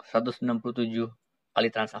 167 kali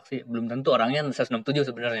transaksi. Belum tentu orangnya 167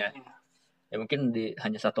 sebenarnya. Ya mungkin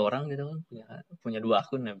hanya satu orang gitu kan, punya 2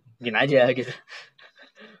 akun ya, mungkin aja gitu.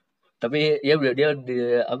 Tapi ya dia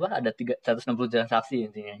ada 160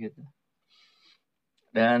 transaksi intinya gitu.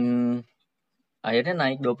 Dan akhirnya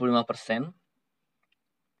naik 25%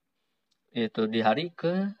 itu di hari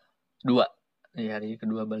kedua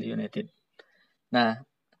Bali United. Nah,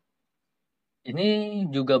 ini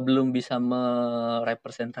juga belum bisa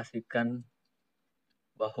merepresentasikan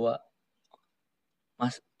bahwa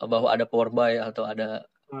ada power buy atau ada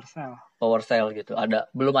power sell gitu.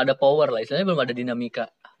 Belum ada power lah, istilahnya belum ada dinamika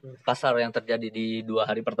pasar yang terjadi di 2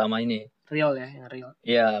 hari pertama ini. Real ya, yang real.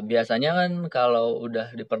 Ya, biasanya kan kalau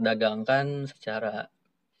udah diperdagangkan secara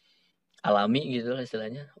alami gitu lah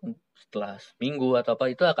istilahnya, setelah seminggu atau apa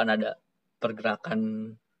itu akan ada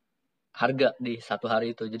pergerakan harga di satu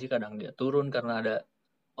hari itu. Jadi kadang dia turun karena ada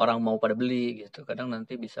orang mau pada beli gitu. Kadang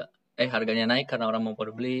nanti bisa harganya naik karena orang mau pada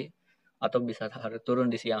beli, atau bisa harga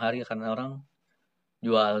turun di siang hari karena orang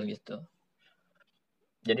jual gitu.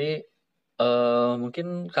 Jadi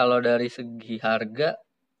mungkin kalau dari segi harga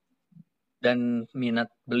dan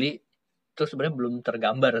minat beli itu sebenarnya belum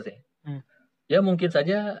tergambar sih. Ya mungkin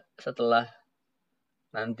saja setelah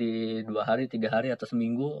nanti 2 hari, 3 hari atau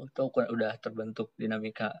seminggu itu udah terbentuk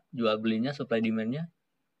dinamika jual belinya, supply demand-nya,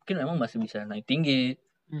 mungkin memang masih bisa naik tinggi.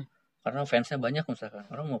 Karena fansnya banyak, misalkan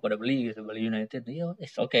orang mau pada beli gitu, Bali United,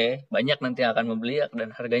 banyak nanti akan membeli dan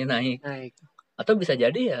harganya naik. Atau bisa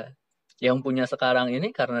jadi ya yang punya sekarang ini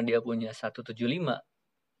karena dia punya 175,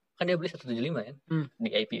 kan dia beli 175 ya di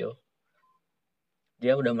IPO,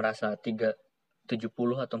 dia udah merasa 370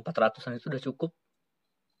 atau 400an itu udah cukup,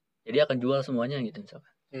 jadi akan jual semuanya gitu misalkan.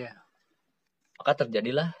 Maka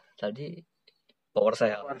terjadilah tadi power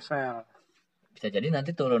sell. Bisa jadi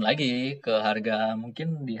nanti turun lagi ke harga,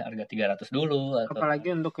 mungkin di harga 300 dulu.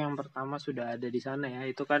 Apalagi untuk yang pertama sudah ada di sana ya,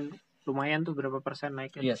 itu kan lumayan tuh, berapa persen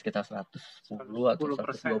naiknya? Iya, sekitar 110 atau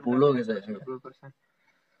 120 gitu ya. 10%.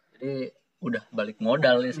 Jadi udah balik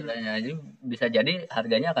modal istilahnya. Jadi bisa jadi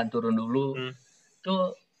harganya akan turun dulu.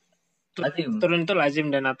 Itu lazim. Turun itu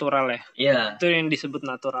lazim dan natural ya. Iya. Itu yang disebut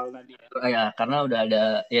natural tadi ya. Ya, karena udah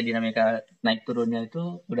ada ya dinamika naik turunnya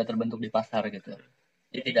itu udah terbentuk di pasar gitu.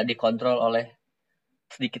 Jadi tidak dikontrol oleh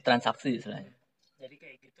sedikit transaksi istilahnya. Jadi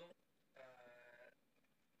kayak gitu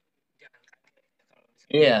jangan kaget kalau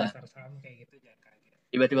misalnya Iya. di pasar saham kayak gitu jangan kaget.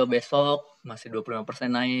 Tiba-tiba besok masih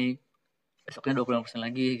 25% naik. Besoknya 25%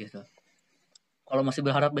 lagi gitu. Kalau masih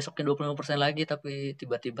berharap besoknya 25% lagi tapi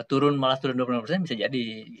tiba-tiba turun malah turun 25% bisa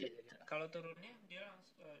jadi. Gitu. Kalau turunnya dia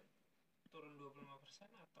langsung turun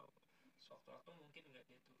 25% atau sewaktu-waktu mungkin nggak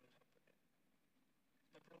dia turun sampai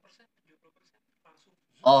 60%, 70% langsung.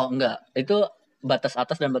 Oh, enggak. Itu batas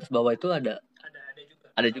atas dan batas bawah itu ada.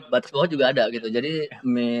 Ada juga. Batas bawah juga ada gitu. Jadi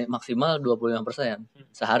maksimal 25%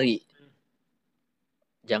 sehari.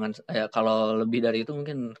 Jangan kalau lebih dari itu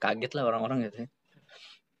mungkin kaget lah orang-orang gitu.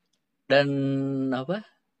 Dan apa?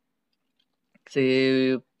 Si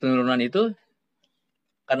penurunan itu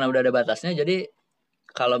karena udah ada batasnya, jadi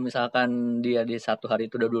kalau misalkan dia di satu hari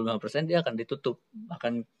itu udah 25%, dia akan ditutup,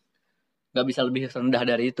 akan nggak bisa lebih rendah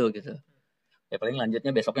dari itu gitu. Ya paling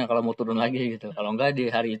lanjutnya besoknya kalau mau turun lagi gitu. Kalau enggak di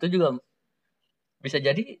hari itu juga bisa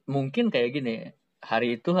jadi mungkin kayak gini.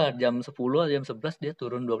 Hari itu jam 10 jam 11 dia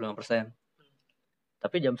turun 25%.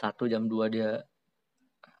 Tapi jam 1 jam 2 dia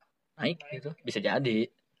naik gitu. Bisa jadi.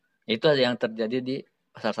 Itu yang terjadi di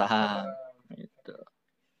pasar saham gitu.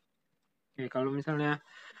 Oke, kalau misalnya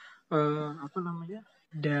apa namanya?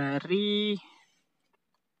 Dari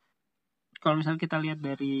kalau misalnya kita lihat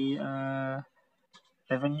dari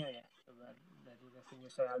revenue ya. Dari revenue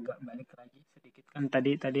saya agak balik lagi sedikit kan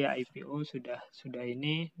tadi IPO sudah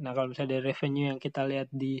ini. Nah, kalau misalnya dari revenue yang kita lihat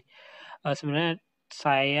di sebenarnya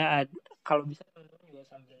saya kalau bisa teman-teman juga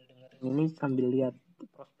sambil dengerin ini sambil lihat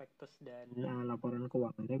prospektus dan laporan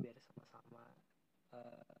keuangannya biar sama-sama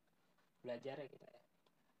belajar ya kita ya.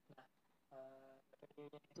 Nah, revenue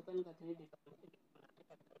itu kan katanya di tahun ini dia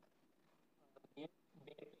BEP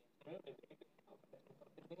ya.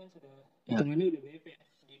 Ini kan sudah hitungannya udah BEP ya.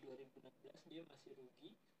 Di 2016 dia masih rugi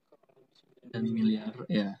kurang lebih 9 miliar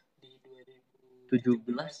ya. Di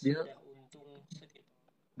 2017 dia sudah untung sekitar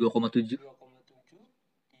 2,7.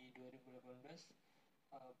 Di 2018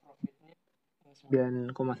 profitnya 9,1.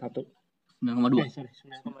 9,2.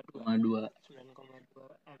 9,2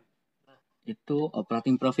 M. Nah, itu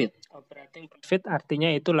operating profit. Operating profit artinya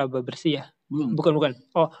itu laba bersih ya? Belum. Bukan.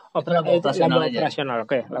 Oh, laba operasional aja.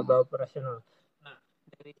 Oke, laba operasional. Nah,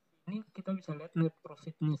 dari ini kita bisa lihat net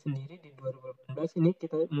profitnya sendiri di 2018. Ini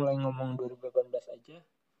kita mulai ngomong 2018 aja.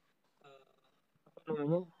 Apa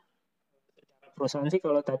namanya? Perusahaan sih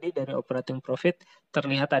kalau tadi dari operating profit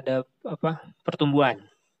terlihat ada pertumbuhan.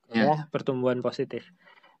 Ya, pertumbuhan positif.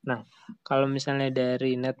 Nah, kalau misalnya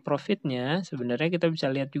dari net profitnya sebenarnya kita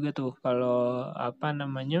bisa lihat juga tuh kalau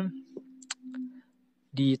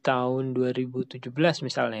di tahun 2017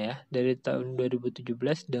 misalnya ya, dari tahun 2017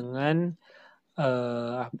 dengan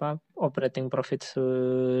operating profit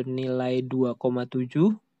senilai 2,7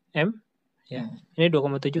 M ya. Ini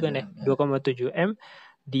 2,7 kan ya? 2,7 M.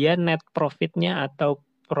 Dia net profitnya atau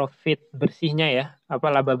profit bersihnya ya,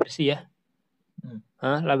 laba bersih ya.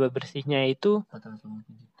 Laba bersihnya itu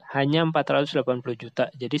hanya 480 juta.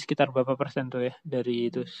 Jadi sekitar berapa persen tuh ya dari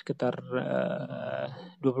itu? Sekitar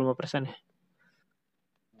 25% ya.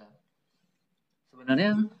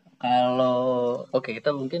 Sebenarnya kalau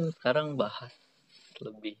kita mungkin sekarang bahas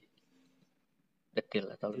lebih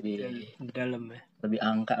detail atau lebih dalam ya. Lebih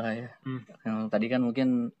angka lah ya. Yang tadi kan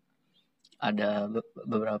mungkin ada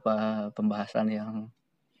beberapa pembahasan yang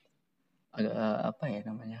agak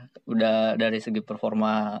udah dari segi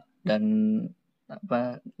performa dan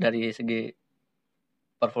dari segi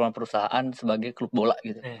performa perusahaan sebagai klub bola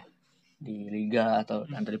gitu. Di liga atau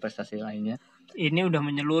dari prestasi lainnya. Ini udah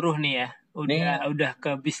menyeluruh nih ya. Udah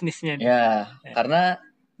ke bisnisnya nih. Ya, karena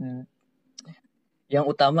yang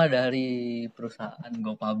utama dari perusahaan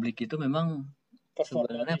go public itu memang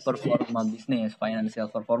sebenarnya performa bisnis, financial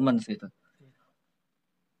performance gitu.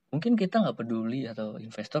 Mungkin kita nggak peduli atau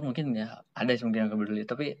investor mungkin ya ada yang mungkin nggak peduli,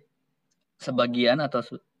 tapi sebagian atau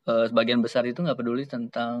sebagian besar itu nggak peduli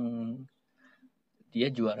tentang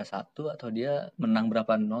dia juara 1 atau dia menang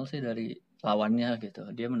berapa nol sih dari lawannya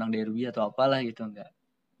gitu. Dia menang derby atau apalah gitu, enggak.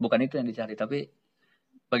 Bukan itu yang dicari, tapi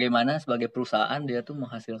bagaimana sebagai perusahaan dia tuh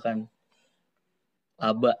menghasilkan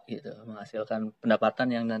laba gitu, menghasilkan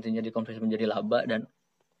pendapatan yang nantinya dikonversi menjadi laba dan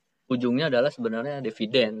ujungnya adalah sebenarnya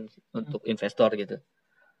dividen untuk investor gitu.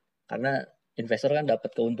 Karena investor kan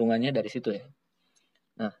dapat keuntungannya dari situ ya.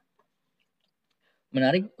 Nah,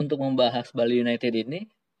 menarik untuk membahas Bali United ini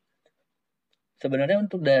sebenarnya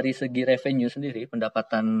untuk dari segi revenue sendiri,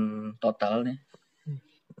 pendapatan totalnya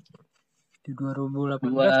Di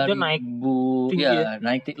 2018 dia naik tinggi ya.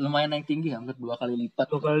 lumayan naik tinggi, hampir 2 kali lipat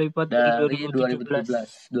 2 kali lipat dari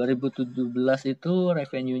 2017. 2017 itu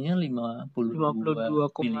revenue-nya 52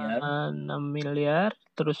 miliar. 52,6 miliar,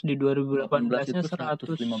 terus di 2018-nya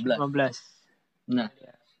 115. Nah,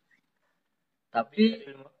 tapi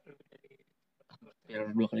ya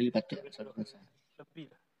 2 kali lipat ya, 1%. Lebih.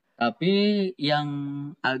 Tapi yang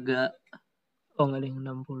agak enggak ada yang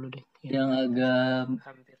 60 deh. Yang agak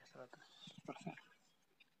hampir 100%.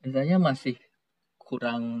 misalnya masih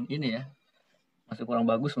kurang ini ya. Masih kurang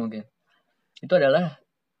bagus mungkin. Itu adalah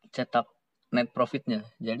cetak net profitnya.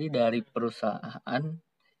 Jadi dari perusahaan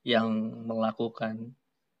yang melakukan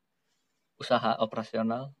usaha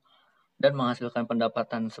operasional dan menghasilkan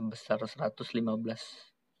pendapatan sebesar 115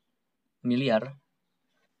 miliar,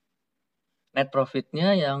 net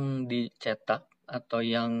profitnya yang dicetak atau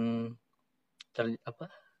yang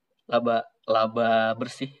laba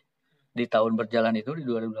bersih di tahun berjalan itu di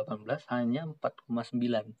 2018 hanya 4,9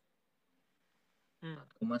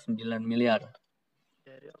 miliar.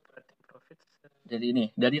 Dari operating profit. Jadi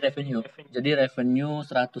ini dari revenue. Jadi revenue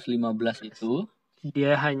 115 itu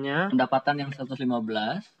dia hanya pendapatan yang 115,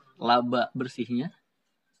 laba bersihnya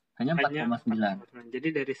hanya 4,9. Jadi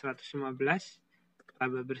dari 115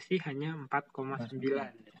 laba bersih hanya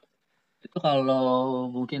 4,9. Itu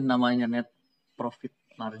kalau mungkin namanya net profit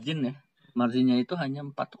margin ya. Marginnya itu hanya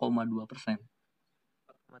 4,2%. 4,3,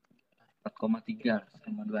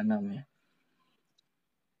 4,26 ya.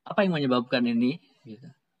 Apa yang menyebabkan ini? Gitu.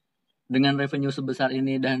 Dengan revenue sebesar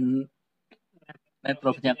ini dan net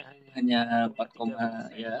profitnya hanya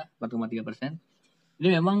 4,3%. Ini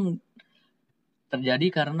memang terjadi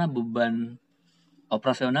karena beban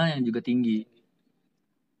operasional yang juga tinggi.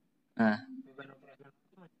 Nah,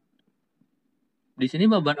 di sini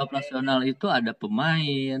beban operasional itu ada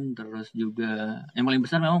pemain, terus juga yang paling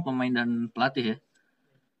besar memang pemain dan pelatih ya.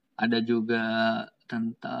 Ada juga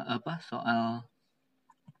tentang soal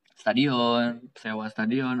stadion, sewa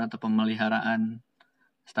stadion atau pemeliharaan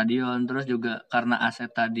stadion, terus juga karena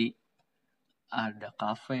aset tadi ada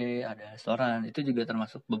kafe, ada restoran, itu juga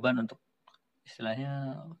termasuk beban untuk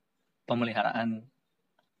istilahnya pemeliharaan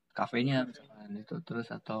kafenya misalkan itu,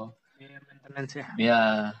 terus atau maintenance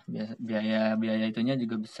ya biaya itunya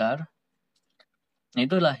juga besar. Nah,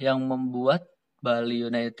 itulah yang membuat Bali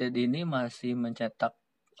United ini masih mencetak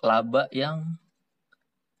laba yang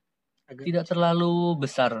tidak terlalu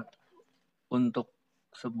besar untuk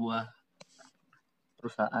sebuah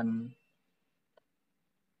perusahaan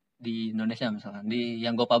di Indonesia misalkan, di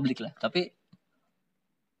yang go public lah. Tapi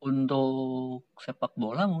untuk sepak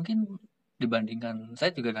bola mungkin dibandingkan, saya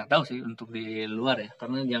juga nggak tahu sih untuk di luar ya,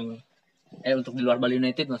 karena yang untuk di luar Bali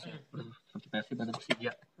United maksudnya seperti Persib atau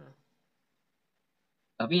Persija.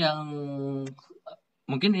 Tapi yang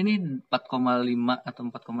mungkin ini 4,5 atau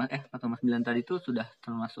 4,9 tadi itu sudah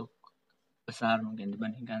termasuk besar mungkin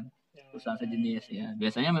dibandingkan perusahaan sejenis ya.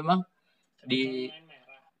 Biasanya memang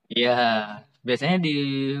biasanya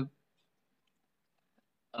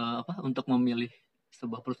untuk memilih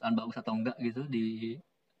sebuah perusahaan bagus atau enggak gitu di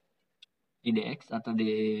IDX atau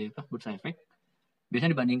di Bursa Efek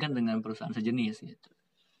biasanya dibandingkan dengan perusahaan sejenis gitu.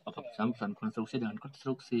 Apakah perusahaan konstruksi dengan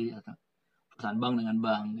konstruksi atau perusahaan bank dengan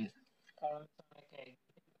bank gitu. Kalau misalnya kayak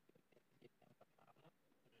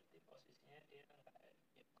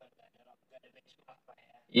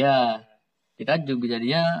ya, kita juga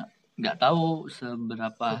jadinya nggak tahu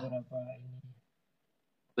seberapa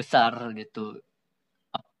besar gitu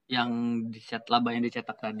yang laba yang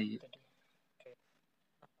dicetak tadi.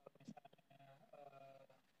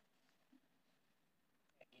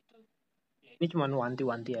 Ini cuma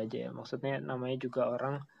wanti-wanti aja ya, maksudnya namanya juga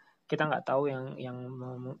orang, kita nggak tahu yang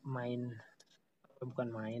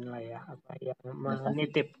bukan main lah ya, yang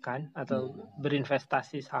menitipkan atau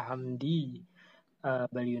berinvestasi saham di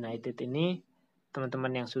Bali United ini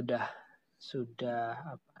teman-teman yang sudah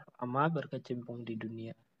lama berkecimpung di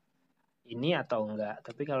dunia ini atau enggak.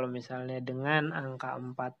 Tapi kalau misalnya dengan angka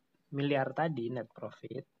 4 miliar tadi net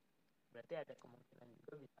profit, berarti ada kemungkinan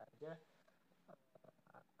juga bisa aja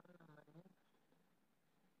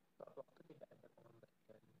waktu tidak ada pengembalian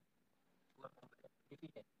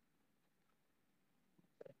dividen.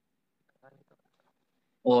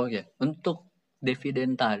 Oh ya, untuk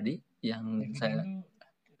dividen tadi yang saya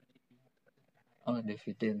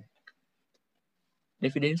dividen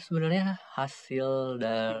itu sebenarnya hasil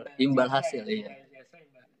dari imbal hasil ya.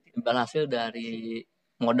 Imbal hasil dari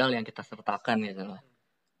modal yang kita sertakan gitu loh.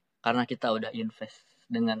 Karena kita udah invest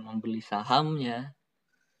dengan membeli sahamnya,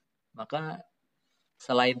 maka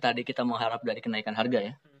selain tadi kita mengharap dari kenaikan harga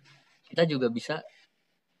ya, kita juga bisa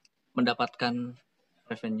mendapatkan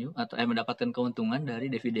revenue atau mendapatkan keuntungan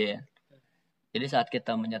dari dividen. Jadi saat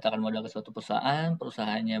kita menyatakan modal ke suatu perusahaan,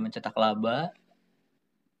 perusahaannya mencetak laba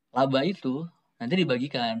itu nanti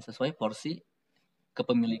dibagikan sesuai porsi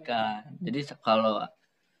kepemilikan. Jadi kalau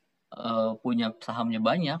punya sahamnya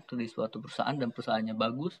banyak di suatu perusahaan dan perusahaannya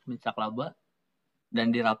bagus, mencetak laba,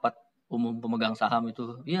 dan di rapat umum pemegang saham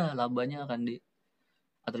itu, ya labanya akan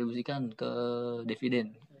diatribusikan ke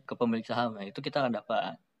dividen, ke pemilik saham. Nah, itu kita akan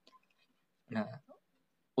dapat. Nah,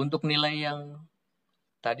 untuk nilai yang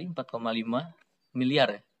tadi 4,5 miliar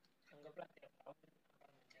ya,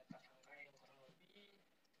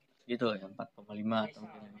 gitu ya, 4,5 atau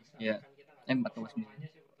mungkin ya 4,9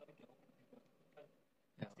 ya.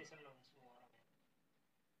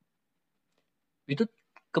 Itu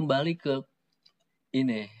kembali ke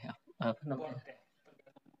ini apa namanya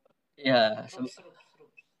ya,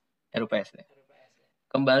 RUPS ya.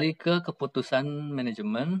 Kembali ke keputusan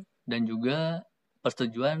manajemen dan juga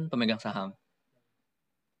persetujuan pemegang saham.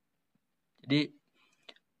 Jadi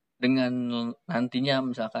dengan nantinya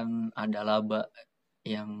misalkan ada laba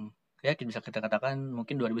yang ya bisa kita katakan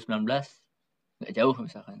mungkin 2019 nggak jauh,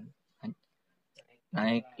 misalkan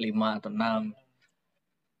naik 5 atau 6,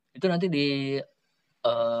 itu nanti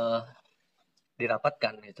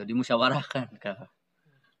dirapatkan gitu, dimusyawarahkan ke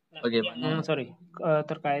bagaimana.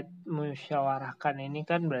 Terkait musyawarahkan ini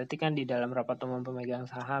kan berarti kan di dalam rapat umum pemegang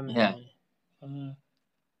saham Ya.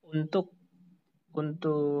 Untuk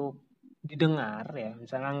didengar ya,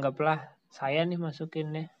 misalnya anggaplah saya nih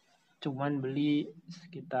masukin nih cuman beli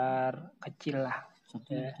sekitar kecil lah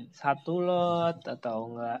ya, 1 lot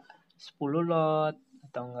atau enggak 10 lot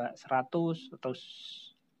atau enggak 100 atau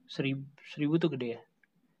 1000 tuh gede ya,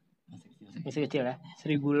 masih kecil ya,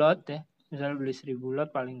 1000 lot ya, misalnya beli 1000 lot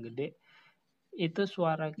paling gede, itu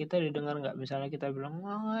suara kita didengar nggak? Misalnya kita bilang,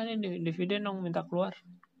 ini dividen dong, minta keluar.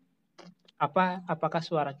 Apakah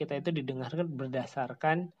suara kita itu didengarkan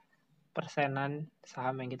berdasarkan persenan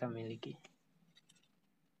saham yang kita miliki?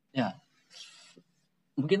 Ya,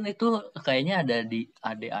 mungkin itu kayaknya ada di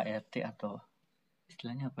ADART atau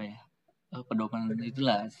istilahnya apa ya, pedoman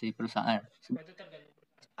itulah si perusahaan.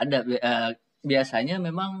 Ada biasanya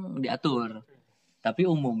memang diatur, tapi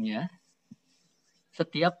umumnya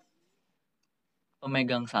setiap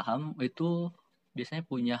pemegang saham itu biasanya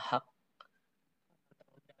punya hak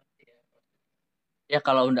ya,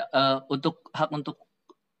 kalau untuk hak untuk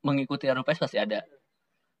mengikuti RUPS pasti ada.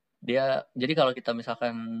 Jadi kalau kita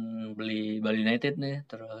misalkan beli Bali United nih,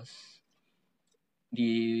 terus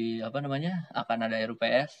akan ada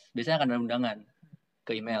RUPS, biasanya akan ada undangan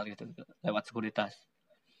ke email gitu lewat sekuritas.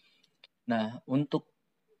 Nah, untuk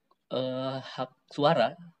hak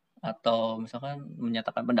suara atau misalkan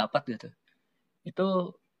menyatakan pendapat gitu, itu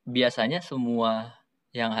biasanya semua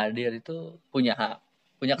yang hadir itu punya hak,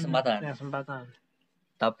 punya kesempatan.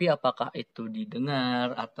 Tapi apakah itu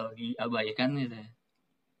didengar atau diabaikan gitu,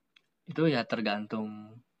 itu ya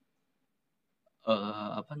tergantung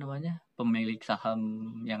pemilik saham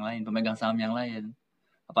yang lain, pemegang saham yang lain.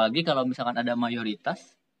 Apalagi kalau misalkan ada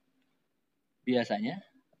mayoritas, biasanya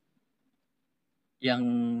yang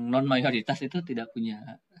non mayoritas itu tidak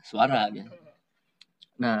punya suara gitu.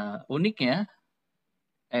 Nah, uniknya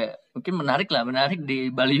mungkin menarik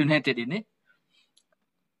di Bali United ini,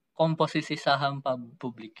 komposisi saham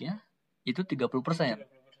publiknya itu 30%.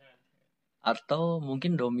 Atau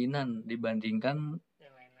mungkin dominan dibandingkan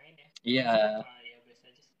yang lain-lain ya. Iya.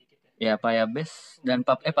 Ya, Payabes dan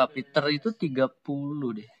Papiter itu 30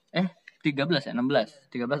 deh. 13 ya, 16.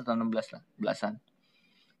 13 atau 16 lah, belasan.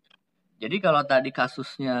 Jadi kalau tadi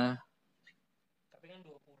kasusnya, tapi kan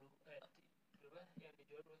 20 yang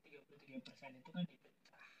dijual 33% itu kan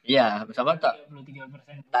iya, misalkan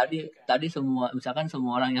tadi misalkan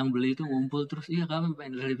semua orang yang beli itu ngumpul terus, iya kami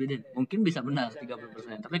pengen dividen, mungkin bisa benar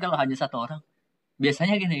 30%. Tapi kalau hanya satu orang,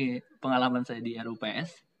 biasanya gini, pengalaman saya di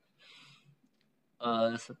RUPS,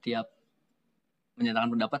 setiap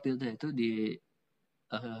menyatakan pendapat itu di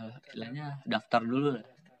istilahnya daftar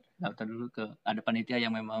dulu ke ada panitia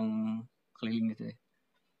yang memang keliling gitu ya.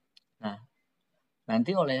 Nah,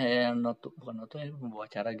 nanti oleh membawa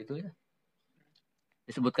acara gitu ya,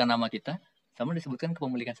 disebutkan nama kita sama disebutkan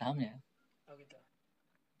kepemilikan sahamnya. Gitu.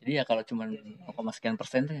 Jadi ya kalau cuma 0, sekian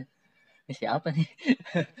persen tuh, ini siapa nih?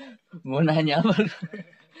 Mau nanya apa?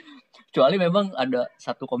 Kecuali memang ada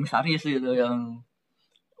satu komisaris gitu yang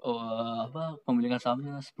pemilikan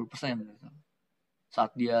sahamnya 10% gitu.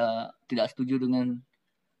 Saat dia tidak setuju dengan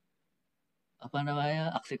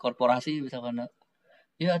aksi korporasi, misalkan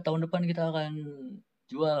ya tahun depan kita akan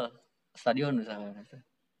jual stadion misalkan,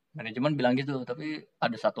 manajemen bilang gitu, tapi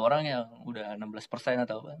ada satu orang yang udah 16%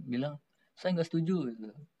 atau apa bilang saya nggak setuju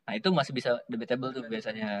gitu. Nah itu masih bisa debatable tuh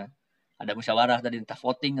biasanya. Ada musyawarah tadi entah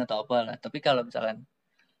voting atau apalah. Tapi kalau misalkan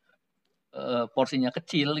porsinya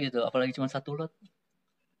kecil gitu, apalagi cuma satu lot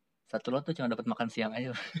tuh cuma dapat makan siang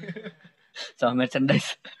aja sama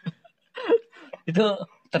merchandise. Itu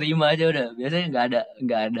terima aja udah. Biasanya nggak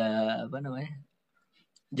ada apa namanya.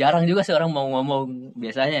 Jarang juga sih orang mau ngomong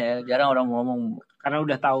biasanya ya. Jarang orang mau ngomong karena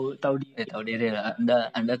udah tahu dia. tahu diri lah.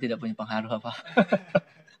 Anda tidak punya pengaruh apa.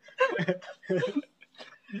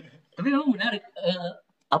 Tapi memang menarik.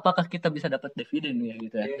 Apakah kita bisa dapat dividen ya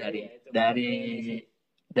gitu ya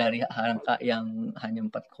dari angka yang hanya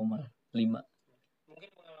 4,5? Mungkin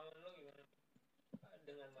pengalaman lo gimana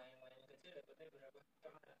dengan main-main kecil dapatnya berapa?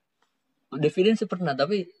 Dividen sih pernah,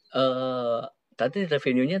 tapi tadi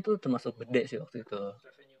revenue-nya tuh termasuk gede sih waktu itu.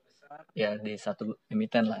 Revenue besar. Ya di satu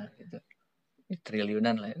emiten lah gitu.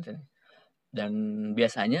 Triliunan lah itu. Dan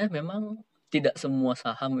biasanya memang tidak semua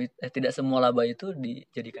tidak semua laba itu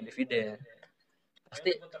dijadikan dividen.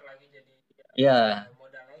 Pasti ya.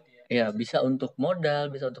 Ya, bisa untuk modal,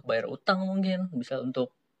 bisa untuk bayar utang mungkin, bisa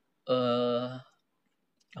untuk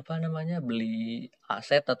apa namanya? Beli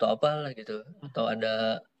aset atau apa lah gitu. Atau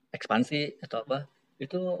ada ekspansi atau apa.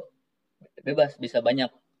 Itu bebas, bisa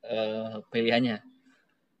banyak pilihannya.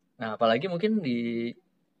 Nah, apalagi mungkin di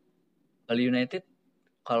Bali United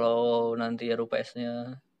kalau nanti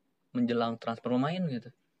RUPS-nya menjelang transfer pemain gitu.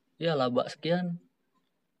 Ya laba sekian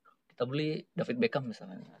kita beli David Beckham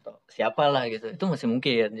misalnya atau siapalah gitu. Itu masih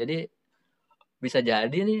mungkin. Jadi bisa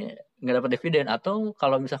jadi nih nggak dapat dividen, atau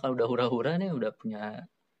kalau misalkan udah hura-hura nih udah punya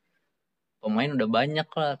pemain udah banyak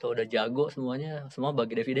lah atau udah jago semuanya, semua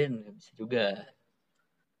bagi dividen bisa juga.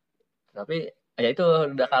 Tapi ya itu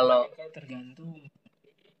udah kalau tergantung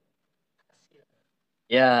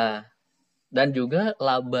ya, dan juga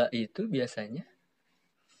laba itu biasanya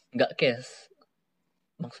nggak cash.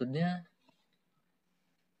 Maksudnya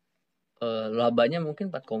labanya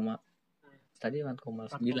mungkin 4,9.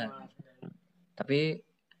 Tapi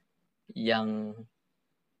yang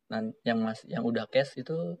udah cash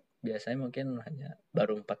itu biasanya mungkin hanya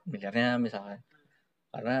baru 4 miliarnya misalnya.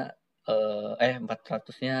 Karena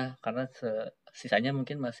 400-nya karena sisanya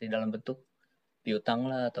mungkin masih dalam bentuk piutang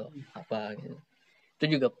lah atau apa gitu. Itu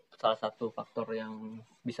juga salah satu faktor yang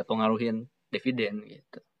bisa pengaruhin dividen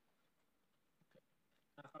gitu.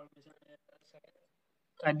 Nah, kalau misalnya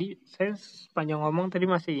tadi saya sepanjang ngomong tadi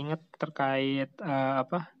masih ingat terkait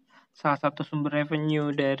salah satu sumber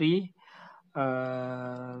revenue dari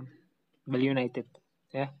Bali United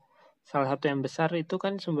ya. Salah satu yang besar itu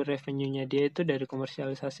kan sumber revenue-nya dia itu dari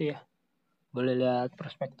komersialisasi ya. Boleh lihat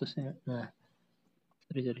prospektusnya. Nah,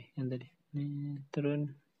 sorry yang tadi. Ini turun.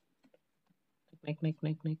 Naik.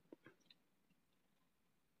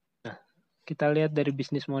 Nah, kita lihat dari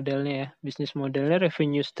bisnis modelnya ya. Bisnis modelnya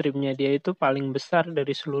revenue stream-nya dia itu paling besar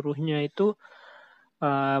dari seluruhnya itu.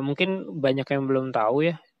 Mungkin banyak yang belum tahu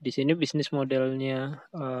ya. Di sini bisnis modelnya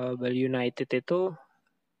Bali United itu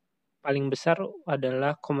paling besar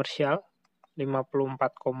adalah komersial,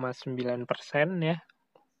 54,9% ya.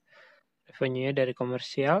 Revenue-nya dari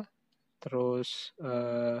komersial. Terus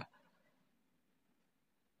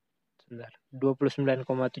 29,7%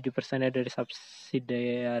 dari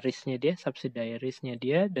subsidiarisnya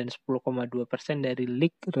dia, dan 10,2% dari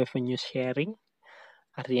league revenue sharing,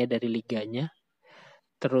 artinya dari liganya.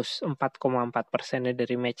 Terus 4,4%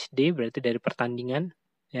 dari match day, berarti dari pertandingan,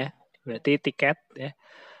 ya, berarti tiket, ya.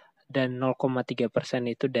 Dan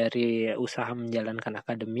 0,3% itu dari usaha menjalankan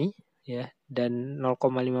akademi, ya. Dan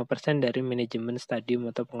 0,5% dari manajemen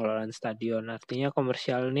stadium atau pengelolaan stadion. Artinya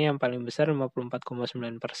komersial ini yang paling besar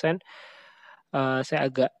 54,9%. Saya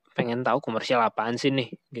agak pengen tahu komersial apaan sih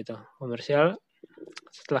nih, gitu. Komersial,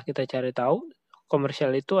 setelah kita cari tahu,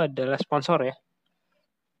 komersial itu adalah sponsor ya.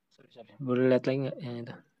 Boleh lihat lagi nggak yang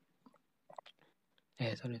itu?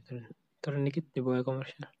 Turun dikit di bawah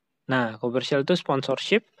komersial. Nah, komersial itu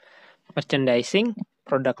sponsorship, merchandising,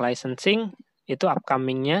 product licensing, itu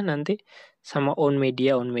upcoming-nya nanti, sama own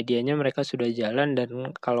medianya mereka sudah jalan,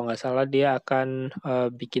 dan kalau nggak salah dia akan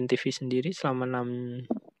bikin TV sendiri selama 6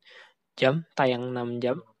 jam, tayang 6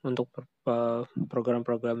 jam untuk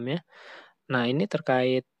program-programnya. Nah, ini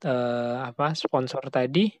terkait sponsor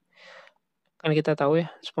tadi. Kan kita tahu ya,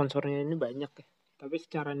 sponsornya ini banyak ya. Tapi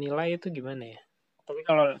secara nilai itu gimana ya? Tapi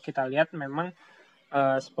kalau kita lihat memang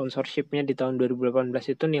sponsorship-nya di tahun 2018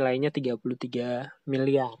 itu nilainya 33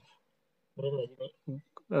 miliar. Benar nggak sih?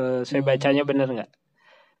 Saya bacanya benar nggak?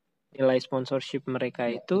 Nilai sponsorship mereka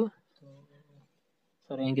itu,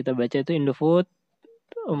 yang kita baca itu Indofood,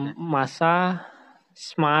 Masa,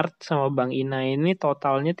 Smart, sama Bank Ina ini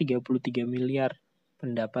totalnya 33 miliar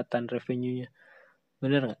pendapatan revenue-nya.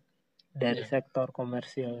 Benar nggak? dari sektor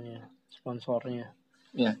komersialnya, sponsornya.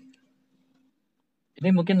 Ya. Ini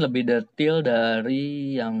mungkin lebih detail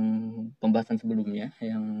dari yang pembahasan sebelumnya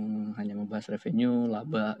yang hanya membahas revenue,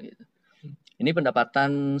 laba gitu. Ini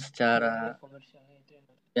pendapatan secara Komersialnya itu yang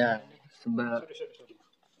ya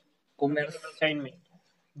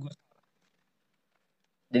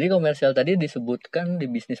Jadi komersial tadi disebutkan di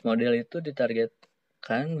bisnis model itu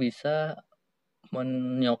ditargetkan bisa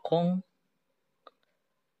menyokong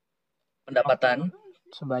pendapatan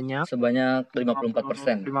sebanyak sebanyak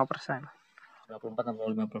 54%. 5%.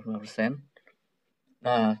 54-55%.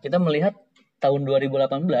 Nah, kita melihat tahun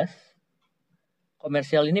 2018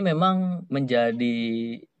 komersial ini memang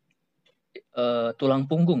menjadi tulang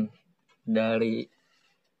punggung dari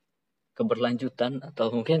keberlanjutan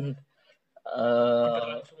atau mungkin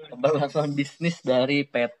keberlangsungan bisnis dari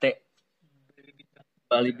PT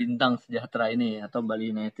Bali Bintang Sejahtera ini atau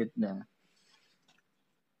Bali United. Nah,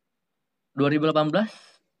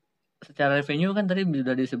 2018 secara revenue kan tadi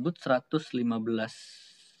sudah disebut 115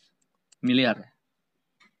 miliar.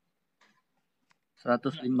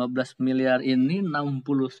 115 miliar ini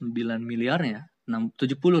 69 miliarnya, 70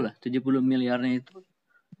 lah, 70 miliarnya itu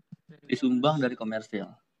disumbang dari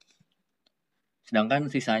komersial. Sedangkan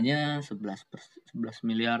sisanya 11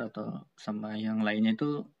 miliar atau sama yang lainnya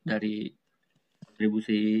itu dari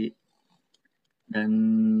kontribusi dan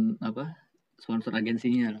sponsor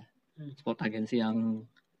agensinya lah. Sport agensi yang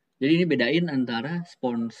jadi ini bedain antara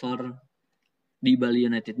sponsor di Bali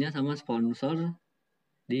United-nya sama sponsor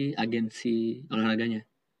di agensi olahraganya.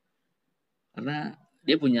 Karena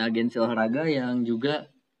dia punya agensi olahraga yang juga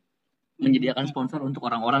menyediakan sponsor untuk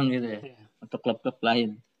orang-orang gitu ya, untuk klub-klub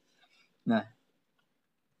lain. Nah,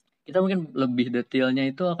 kita mungkin lebih detailnya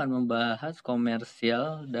itu akan membahas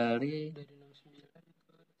komersial dari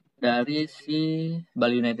si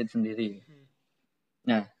Bali United sendiri.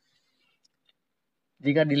 Nah,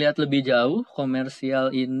 jika dilihat lebih jauh, komersial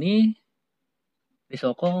ini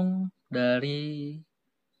disokong dari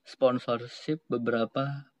sponsorship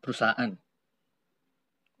beberapa perusahaan.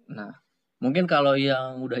 Nah, mungkin kalau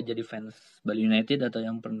yang udah jadi fans Bali United atau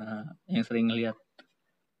yang sering lihat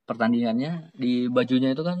pertandingannya, di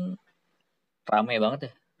bajunya itu kan ramai banget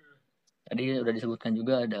ya. Tadi udah disebutkan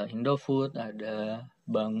juga ada Indofood, ada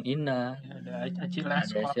Bank Ina, ada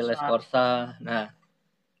Aciles Corsa. Nah,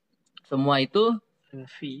 semua itu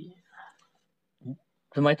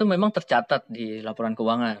memang tercatat di laporan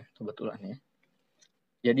keuangan kebetulan ya.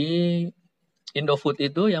 Jadi Indofood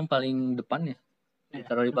itu yang paling depan ya.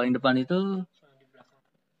 Ditaruh di paling depan itu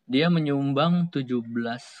dia menyumbang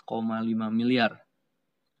 17,5 miliar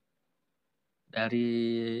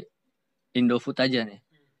dari Indofood aja nih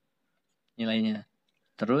nilainya.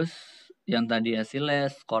 Terus yang tadi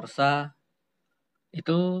Aciles, Corsa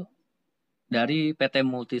itu dari PT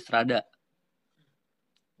Multistrada.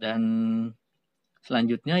 Dan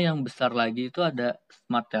selanjutnya yang besar lagi itu ada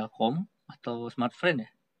Smart Telkom atau Smartfren ya.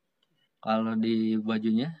 Kalau di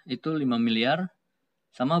bajunya itu 5 miliar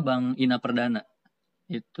sama Bank Ina Perdana.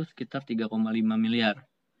 Itu sekitar 3,5 miliar.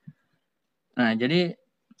 Nah, jadi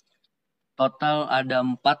total ada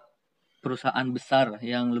 4 perusahaan besar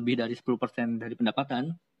yang lebih dari 10% dari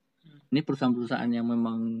pendapatan. Ini perusahaan-perusahaan yang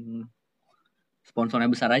memang sponsornya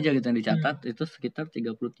besar aja gitu yang dicatat, itu sekitar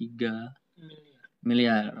 33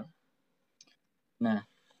 miliar. Nah,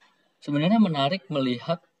 sebenarnya menarik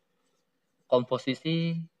melihat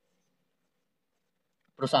komposisi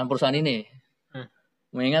perusahaan-perusahaan ini.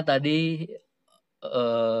 Mengingat tadi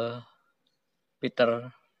Peter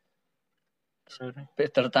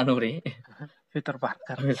Tanuri. Peter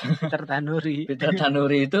Parker. Peter Tanuri. Peter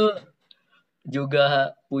Tanuri itu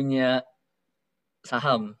juga punya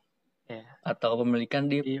saham atau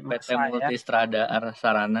pemilikan di PT Multistrada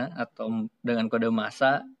Sarana atau dengan kode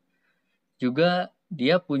massa. Juga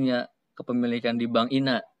dia punya kepemilikan di Bank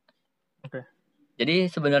Ina.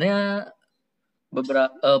 Jadi sebenarnya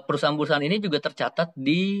beberapa perusahaan-perusahaan ini juga tercatat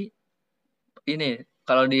di ini,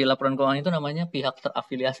 kalau di laporan keuangan itu namanya pihak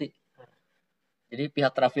terafiliasi. Jadi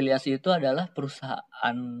pihak terafiliasi itu adalah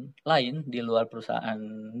perusahaan lain di luar perusahaan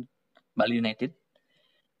Bali United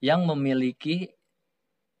yang memiliki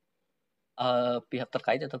pihak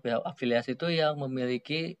terkait atau pihak afiliasi itu yang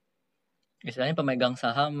memiliki istilahnya pemegang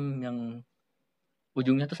saham yang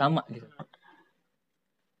ujungnya tuh sama gitu.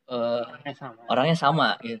 Orangnya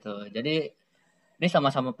sama gitu. Jadi ini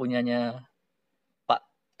sama-sama punyanya Pak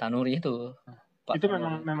Tanuri itu. Itu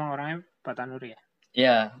memang orangnya Pak Tanuri ya?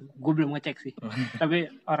 Iya. Gue belum ngecek sih. Tapi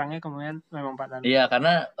orangnya kemudian memang Pak Tanuri. Iya,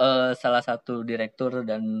 karena salah satu direktur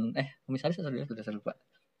dan komisaris atau direktur saya lupa.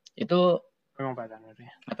 Itu memang Pak Tanuri.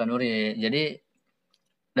 Pak Tanuri. Jadi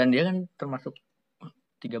dan dia kan termasuk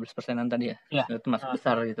 13%-an tadi ya. Ya. Itu masih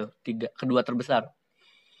besar gitu. Kedua terbesar.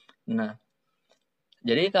 Nah,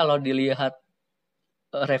 jadi kalau dilihat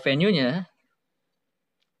revenue-nya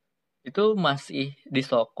itu masih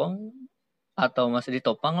disokong atau masih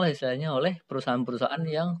ditopang lah istilahnya oleh perusahaan-perusahaan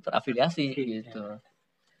yang terafiliasi gitu.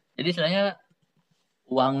 Jadi istilahnya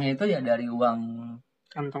uangnya itu ya dari uang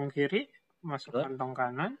kantong kiri masuk kantong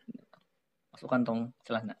kanan, masuk kantong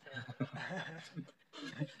celana.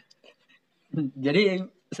 Jadi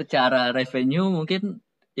secara revenue mungkin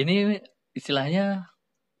ini istilahnya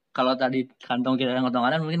kalau tadi kantong kiri dan kantong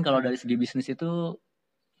kanan, mungkin kalau dari segi bisnis itu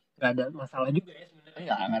nggak ada masalah juga ya sebenarnya.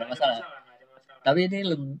 Nggak ada masalah. Tapi ini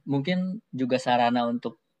mungkin juga sarana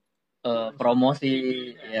untuk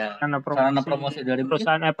promosi ya. Sarana promosi dari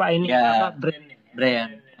perusahaan apa ini? Ya,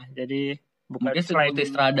 brand. Jadi bukan mungkin si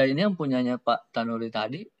Multistrada ini yang punyanya Pak Tanuri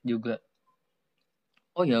tadi juga.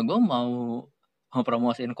 Oh ya, gue mau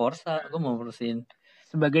promosiin Corsa, gue mau promosiin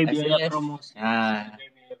sebagai biaya promosi. Nah,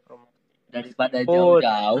 daripada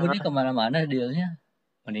jauh-jauh nih kemana-mana dealnya,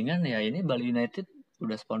 mendingan ya ini Bali United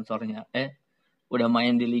udah sponsornya, udah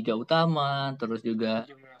main di Liga Utama, terus juga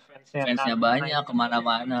fansnya banyak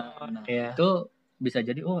kemana-mana. Nah, itu bisa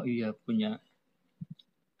jadi oh iya punya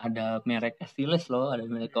ada merek Estiles loh, ada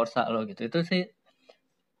merek Corsa loh gitu. Itu sih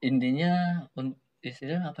intinya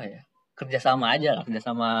istilahnya apa ya? Kerjasama aja lah,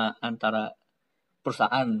 kerjasama antara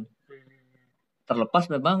perusahaan. Terlepas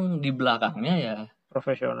memang di belakangnya ya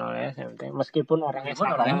profesional ya, meskipun orangnya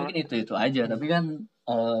mungkin itu aja, tapi kan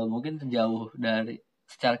mungkin jauh dari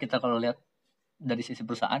secara kita kalau lihat dari sisi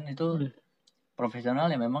perusahaan itu profesional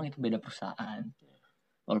ya memang itu beda perusahaan.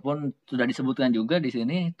 Walaupun sudah disebutkan juga di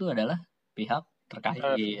sini itu adalah pihak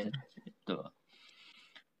terkait itu.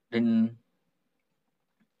 Dan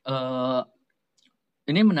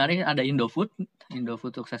ini menarik ada Indofood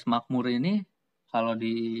Sukses Makmur ini kalau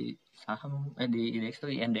di saham di indeks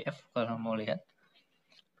itu INDF kalau mau lihat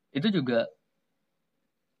itu juga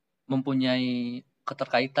mempunyai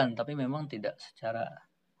keterkaitan tapi memang tidak secara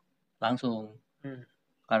langsung.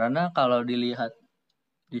 Karena kalau dilihat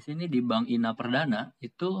di sini di Bank Ina Perdana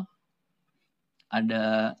itu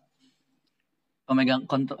ada pemegang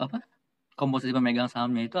komposisi pemegang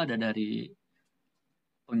sahamnya itu ada dari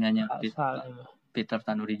punyanya Peter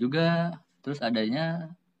Tanuri juga, terus ada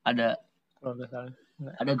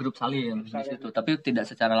grup Salim di situ, tapi tidak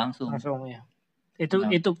secara langsung ya.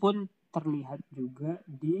 Itu pun terlihat juga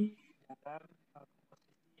di daftar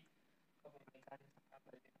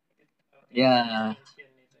ya.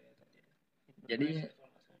 Jadi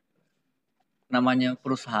namanya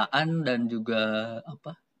perusahaan dan juga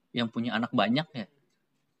yang punya anak banyak ya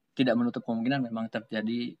tidak menutup kemungkinan memang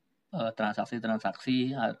terjadi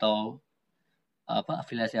transaksi atau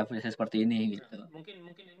afiliasi seperti ini gitu. Mungkin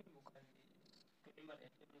ini bukan terlibat ya,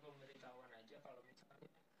 itu pemberitahuan aja kalau misalnya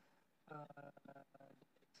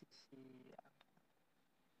sisi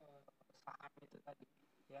saham itu tadi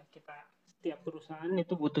ya, kita setiap perusahaan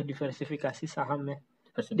itu butuh diversifikasi saham ya.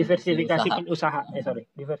 Diversifikasi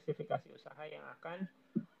usaha yang akan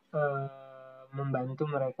membantu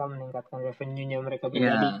mereka meningkatkan revenue-nya mereka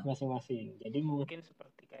pribadi masing-masing. Jadi mungkin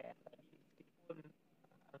seperti kayak tadi pun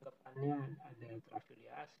anggapannya ada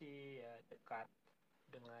terafiliasi ya, dekat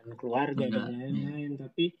dengan keluarga dan lain-lain,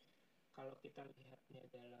 tapi kalau kita lihatnya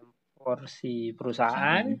dalam porsi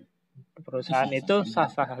perusahaan itu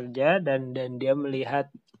sah-sah saja dan dia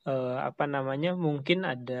melihat mungkin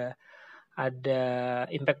ada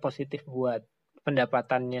impact positif buat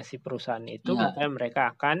pendapatannya si perusahaan itu, makanya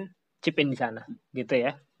mereka akan chip in di sana gitu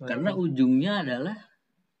ya. Karena ujungnya adalah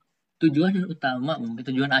tujuan utama, mungkin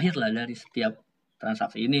tujuan akhir lah dari setiap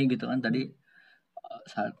transaksi ini gitu kan. Tadi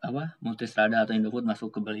saat Multistrada atau Indofood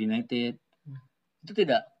masuk ke Bali United itu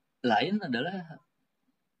tidak lain adalah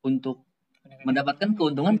untuk mendapatkan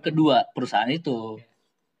keuntungan kedua perusahaan itu.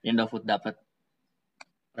 Indofood dapat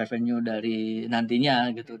revenue dari nantinya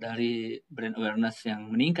gitu, dari brand awareness yang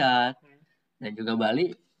meningkat, dan juga Bali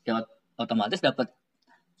ya otomatis dapat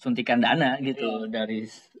suntikan dana gitu dari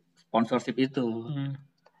sponsorship itu.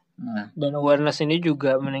 Nah, dan awareness ini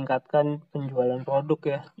juga meningkatkan penjualan produk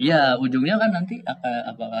ya. Iya, ujungnya kan nanti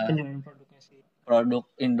apakah produk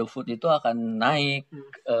Indofood itu akan naik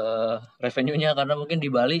revenue-nya karena mungkin di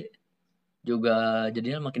Bali juga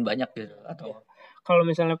jadinya makin banyak gitu. Atau kalau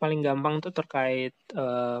misalnya paling gampang tuh terkait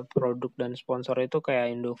produk dan sponsor itu kayak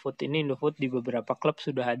Indofood di beberapa klub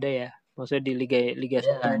sudah ada ya. Maksudnya di Liga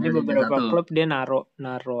 1 ini beberapa klub dia naro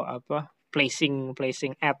placing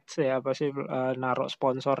ads ya, naro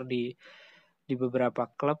sponsor di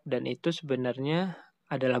beberapa klub, dan itu sebenarnya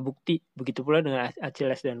adalah bukti. Begitu pula dengan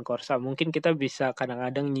Achilles dan Corsa. Mungkin kita bisa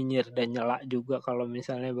kadang-kadang nyinyir dan nyela juga kalau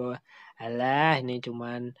misalnya bahwa alah ini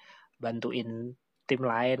cuman bantuin tim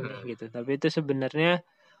lain nih gitu. Tapi itu sebenarnya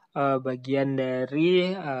bagian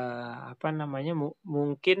dari apa namanya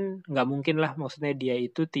mungkin nggak mungkin lah, maksudnya dia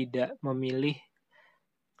itu tidak memilih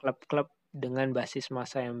klub-klub dengan basis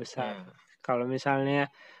massa yang besar. Kalau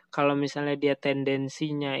misalnya dia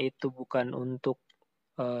tendensinya itu bukan untuk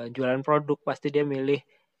jualan produk, pasti dia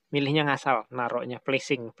milihnya ngasal, naruhnya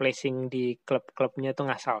placing di klub-klubnya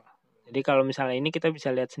tuh ngasal. Jadi kalau misalnya ini kita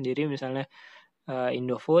bisa lihat sendiri, misalnya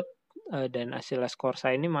Indofood dan Achilles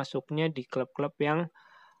Corsa ini masuknya di klub-klub yang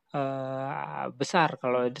besar.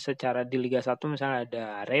 Kalau secara di Liga 1 misalnya ada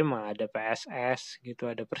Arema, ada PSS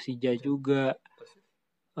gitu, ada Persija juga,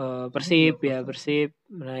 Persib.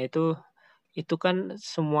 Nah itu kan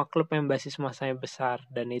semua klub yang basis masanya besar,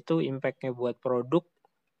 dan itu impactnya buat produk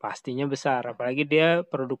pastinya besar, apalagi dia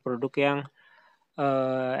produk-produk yang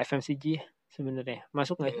FMCG sebenarnya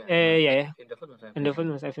masuk nggak? Ya Indofood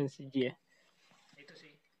masuk FMCG ya. Itu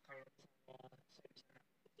sih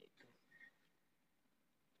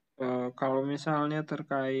kalau misalnya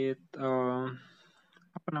terkait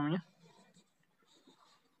apa namanya?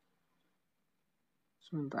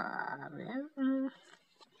 Sebentar ya.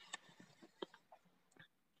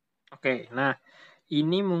 Oke, nah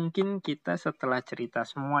ini mungkin kita setelah cerita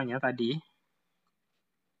semuanya tadi,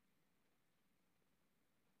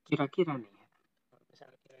 kira-kira nih,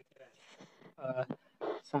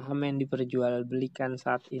 saham yang diperjualbelikan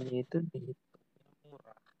saat ini itu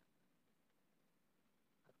murah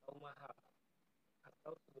atau mahal,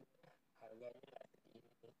 atau harganya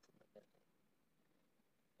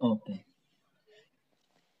Oke.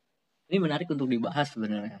 Ini menarik untuk dibahas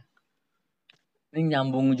sebenarnya. Ini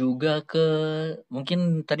nyambung juga ke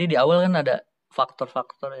mungkin tadi di awal kan ada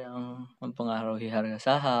faktor-faktor yang mempengaruhi harga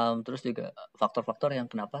saham, terus juga faktor-faktor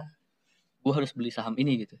yang kenapa gue harus beli saham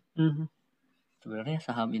ini gitu. Sebenarnya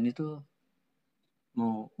saham ini tuh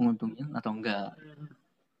mau nguntungin atau enggak?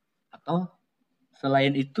 Atau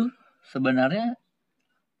selain itu sebenarnya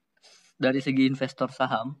dari segi investor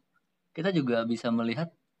saham kita juga bisa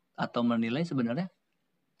melihat atau menilai sebenarnya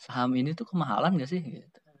saham ini tuh kemahalan gak sih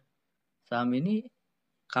gitu. Saham ini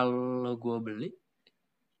kalau gue beli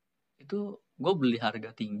itu gue beli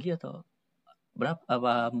harga tinggi atau berapa,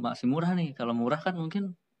 apa masih murah nih? Kalau murah kan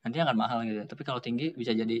mungkin nanti akan mahal gitu, tapi kalau tinggi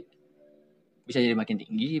bisa jadi makin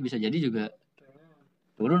tinggi, bisa jadi juga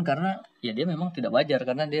turun karena ya dia memang tidak wajar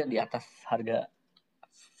karena dia di atas harga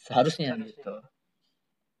seharusnya gitu.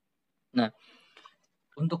 Nah,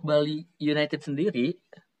 untuk Bali United sendiri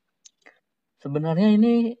sebenarnya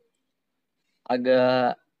ini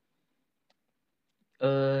agak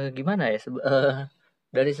gimana ya,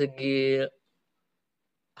 dari segi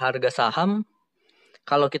harga saham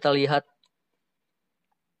kalau kita lihat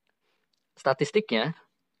statistiknya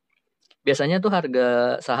biasanya tuh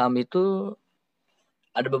harga saham itu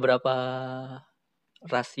ada beberapa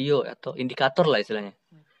rasio atau indikator lah istilahnya,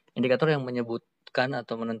 indikator yang menyebutkan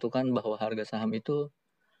atau menentukan bahwa harga saham itu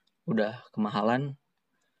udah kemahalan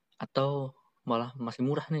atau malah masih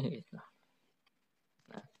murah nih gitu.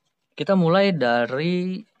 Nah, kita mulai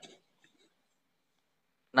dari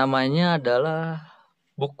namanya adalah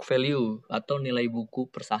book value atau nilai buku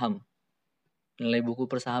per saham. Nilai buku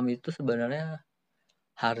per saham itu sebenarnya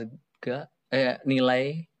harga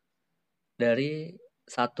nilai dari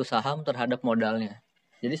satu saham terhadap modalnya.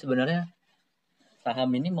 Jadi sebenarnya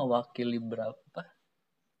saham ini mewakili berapa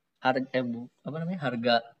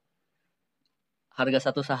harga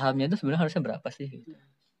satu sahamnya itu sebenarnya harusnya berapa sih gitu.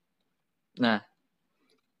 Nah,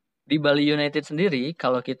 di Bali United sendiri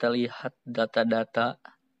kalau kita lihat data-data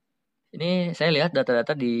ini, saya lihat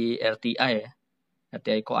data-data di RTI ya,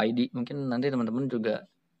 RTI Co ID. Mungkin nanti teman-teman juga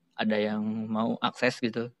ada yang mau akses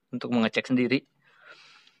gitu untuk mengecek sendiri.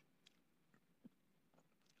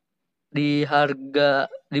 Di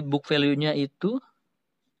harga di book value-nya itu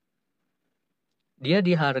dia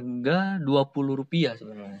di harga Rp20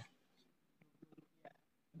 sebenarnya.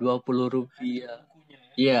 Rp20.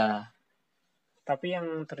 Iya. Tapi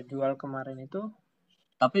yang terjual kemarin itu,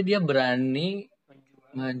 tapi dia berani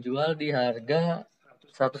menjual di harga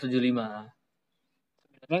 175.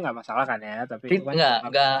 Sebenarnya nggak masalah kan ya, tapi itu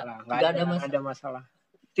kan nggak ada masalah.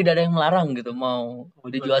 Tidak ada yang melarang gitu mau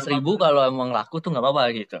dijual 1.000 kalau emang laku tuh nggak apa-apa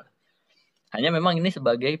gitu. Hanya memang ini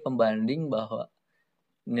sebagai pembanding bahwa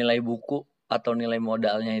nilai buku atau nilai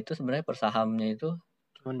modalnya itu sebenarnya per sahamnya itu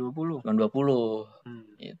cuma 20.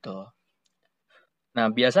 Gitu. Nah,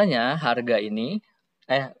 biasanya harga ini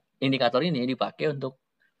indikator ini dipakai untuk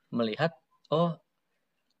melihat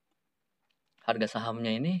harga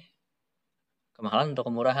sahamnya ini kemahalan atau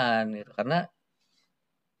kemurahan gitu. Karena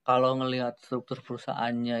kalau ngelihat struktur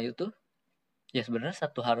perusahaannya itu ya sebenarnya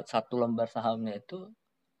satu lembar sahamnya itu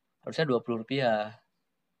harusnya Rp20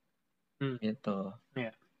 gitu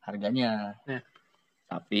Iya. harganya. Iya.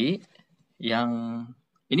 Tapi yang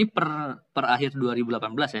ini per akhir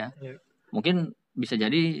 2018 ya. Iya. Mungkin bisa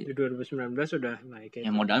jadi Di 2019 sudah naik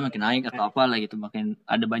yang modalnya makin naik atau apa lah gitu, makin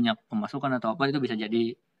ada banyak pemasukan atau apa, itu bisa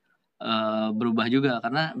jadi berubah juga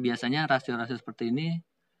karena biasanya rasio-rasio seperti ini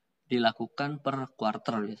dilakukan per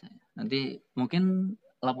quarter biasanya. Nanti mungkin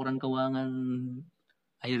laporan keuangan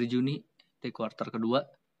akhir Juni di kuartal kedua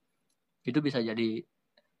itu bisa jadi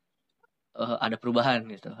ada perubahan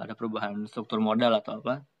gitu, ada perubahan struktur modal atau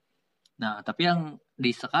apa. Nah, tapi yang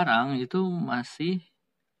di sekarang itu masih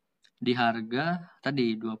di harga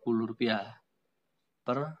tadi Rp20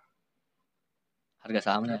 per harga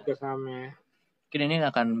sahamnya. harga sahamnya. Mungkin ini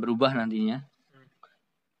akan berubah nantinya.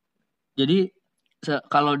 Jadi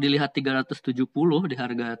kalau dilihat 370 di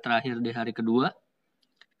harga terakhir di hari kedua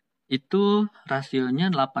itu rasionya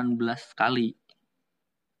 18 kali.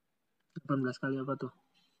 18 kali apa tuh?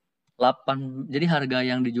 8, jadi harga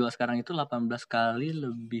yang dijual sekarang itu 18 kali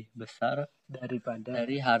lebih besar Daripada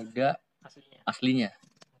dari harga aslinya.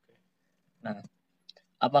 Nah,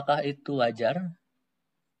 apakah itu wajar?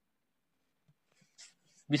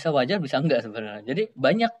 Bisa wajar, bisa enggak sebenarnya. Jadi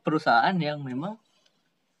banyak perusahaan yang memang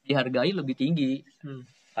dihargai lebih tinggi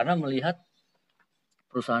karena melihat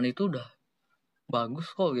perusahaan itu udah bagus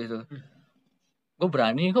kok gitu. Gue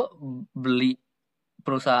berani kok beli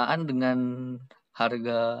perusahaan dengan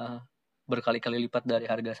harga berkali-kali lipat dari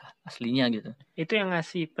harga aslinya gitu. Itu yang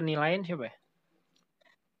ngasih penilaian siapa ya?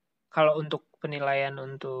 Kalau untuk penilaian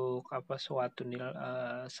untuk apa suatu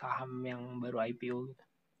saham yang baru IPO gitu.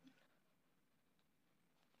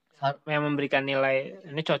 Yang memberikan nilai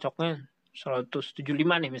ini cocoknya 175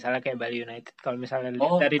 nih misalnya kayak Bali United. Kalau misalnya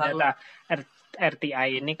lihat dari data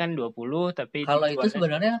RTI ini kan 20 tapi kalau itu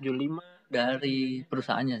sebenarnya 75 dari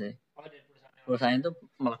perusahaannya sih. Perusahaan itu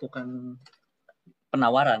melakukan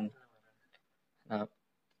penawaran. Nah,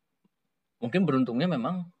 mungkin beruntungnya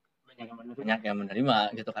memang banyak yang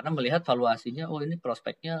menerima gitu karena melihat valuasinya, oh ini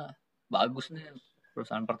prospeknya bagus nih,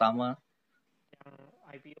 perusahaan pertama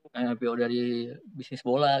yang IPO dari bisnis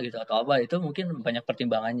bola gitu atau apa, itu mungkin banyak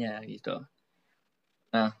pertimbangannya gitu.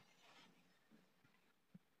 Nah,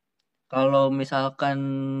 kalau misalkan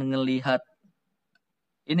ngelihat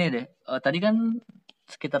ini deh, tadi kan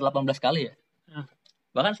sekitar 18 kali ya.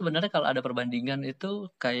 Bahkan sebenarnya kalau ada perbandingan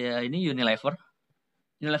itu kayak ini Unilever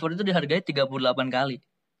itu dihargai 38 kali.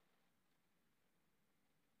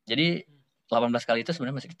 Jadi 18 kali itu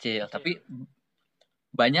sebenarnya masih kecil, tapi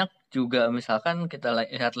banyak juga misalkan kita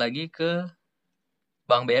lihat lagi ke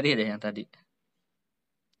Bank BRI deh yang tadi.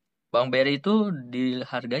 Bank BRI itu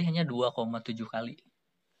dihargai hanya 2,7 kali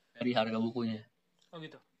dari harga bukunya. Oh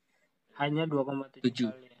gitu. Hanya 2,7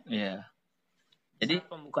 kali. Iya. Jadi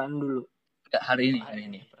pembukaan dulu. Hari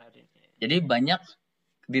ini. Jadi banyak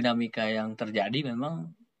dinamika yang terjadi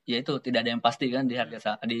memang, yaitu tidak ada yang pasti kan di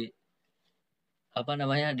harga di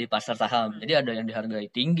di pasar saham. Jadi ada yang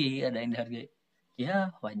dihargai tinggi, ada yang dihargai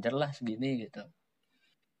ya wajar lah segini gitu.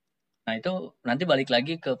 Nah itu nanti balik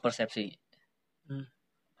lagi ke persepsi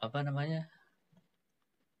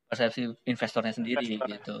persepsi investornya sendiri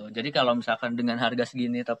gitu. Jadi kalau misalkan dengan harga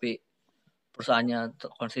segini tapi perusahaannya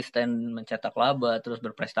konsisten mencetak laba terus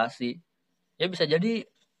berprestasi, ya bisa jadi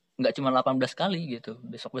nggak cuma 18 kali gitu,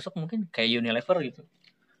 besok mungkin kayak Unilever gitu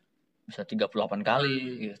bisa 38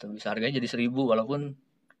 kali gitu, bisa harganya jadi 1.000 walaupun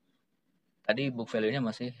tadi book value-nya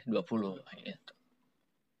masih 20 gitu.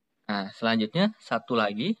 Nah selanjutnya satu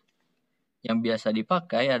lagi yang biasa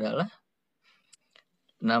dipakai adalah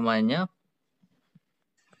namanya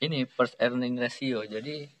ini price earning ratio.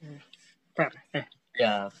 Jadi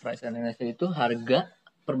price earning ratio itu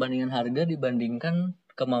perbandingan harga dibandingkan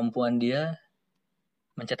kemampuan dia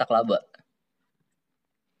mencetak laba.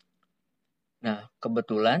 Nah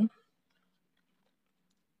kebetulan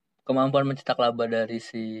kemampuan mencetak laba dari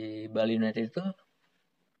si Bali United itu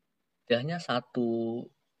hanya satu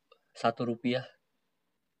rupiah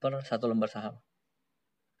per satu lembar saham.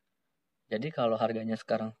 Jadi kalau harganya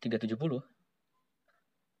sekarang 370,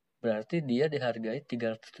 berarti dia dihargai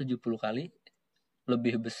 370 kali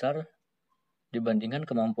lebih besar dibandingkan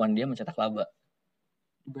kemampuan dia mencetak laba.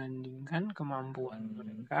 Dibandingkan kemampuan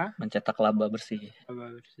mereka mencetak laba bersih.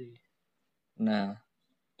 Nah,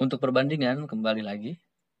 untuk perbandingan kembali lagi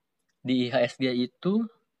di IHSG itu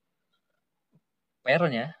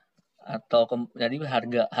pair-nya atau jadi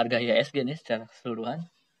harga IHSG nih secara keseluruhan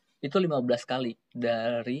itu 15 kali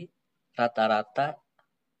dari rata-rata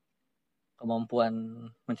kemampuan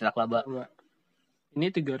mencetak laba Ini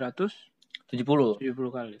 370 70.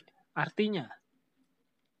 kali. Artinya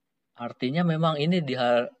Memang ini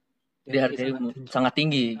dihargai sangat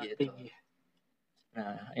tinggi gitu. tinggi.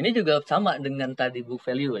 Nah, ini juga sama dengan tadi book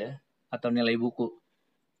value ya, atau nilai buku.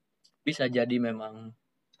 Bisa jadi memang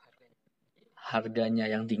harganya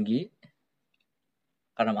yang tinggi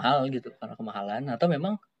karena mahal gitu, karena kemahalan, atau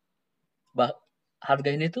memang harga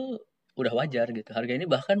ini tuh udah wajar gitu. Harga ini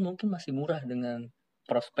bahkan mungkin masih murah dengan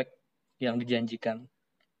prospek yang dijanjikan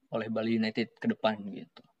oleh Bali United ke depan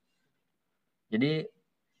gitu. Jadi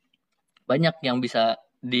banyak yang bisa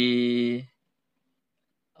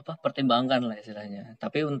pertimbangkan lah istilahnya.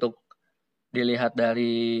 Tapi untuk dilihat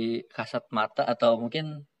dari kasat mata atau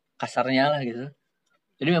mungkin kasarnya lah gitu.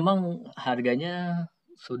 Jadi memang harganya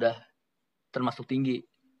sudah termasuk tinggi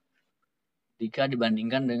jika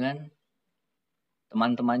dibandingkan dengan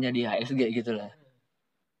teman-temannya di HSG gitu lah.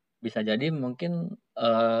 Bisa jadi mungkin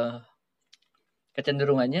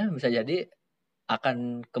kecenderungannya bisa jadi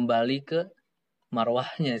akan kembali ke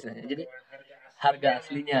marwahnya istilahnya. Jadi harga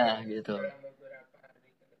aslinya gitu.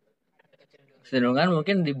 Kecenderungan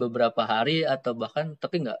mungkin di beberapa hari atau bahkan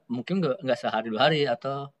tapi nggak sehari 2 hari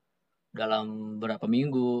atau dalam beberapa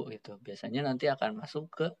minggu gitu. Biasanya nanti akan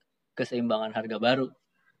masuk ke keseimbangan harga baru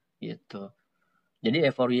gitu. Jadi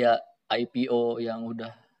euforia IPO yang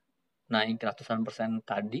udah naik ratusan persen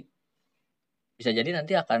tadi bisa jadi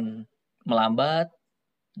nanti akan melambat,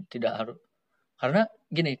 tidak harus, karena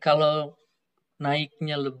gini, kalau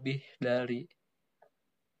naiknya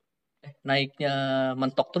naiknya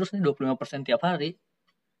mentok terus nih 25% tiap hari,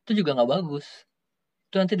 itu juga nggak bagus.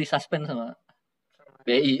 Itu nanti disuspend sama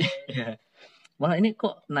BI. Malah ini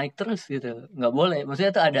kok naik terus gitu, nggak boleh.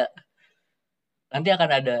 Maksudnya tuh nanti akan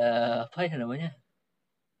ada apa ya namanya,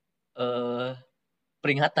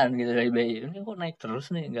 peringatan gitu dari BI. Ini kok naik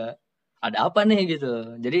terus nih, nggak ada apa nih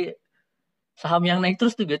gitu. Jadi saham yang naik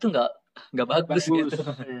terus juga itu nggak bagus gitu.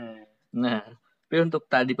 Nah, tapi untuk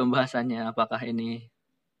tadi pembahasannya apakah ini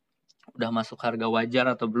udah masuk harga wajar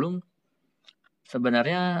atau belum,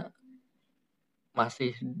 sebenarnya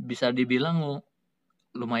masih bisa dibilang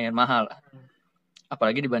lumayan mahal,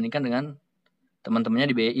 apalagi dibandingkan dengan teman-temannya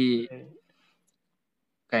di BI.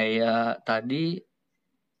 Kayak tadi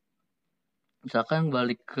misalkan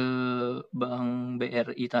balik ke Bank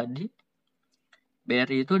BRI tadi,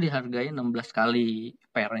 BRI itu dihargai 16 kali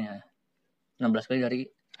pernya, 16 kali dari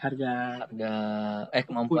harga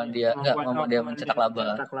kemampuan dia mencetak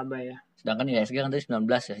laba Ya. Sedangkan IHSG kan tadi 19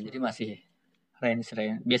 ya, jadi masih range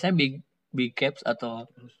biasanya big caps atau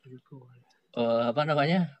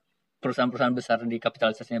perusahaan-perusahaan besar di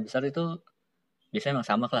kapitalisasinya besar itu biasanya memang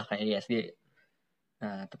sama lah kayak IHSG.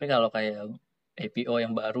 Nah, tapi kalau kayak IPO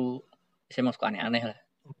yang baru saya emang suka aneh-aneh lah.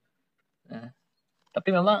 Nah, tapi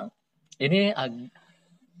memang ini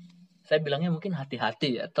saya bilangnya mungkin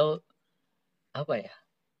hati-hati atau apa ya,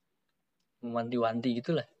 mewanti-wanti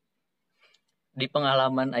gitulah. Di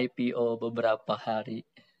pengalaman IPO beberapa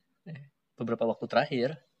waktu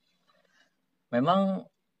terakhir, memang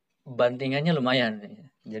bantingannya lumayan.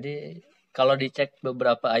 Jadi kalau dicek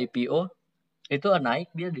beberapa IPO itu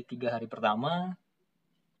naik dia di 3 hari pertama,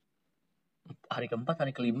 hari keempat,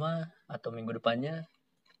 hari kelima atau minggu depannya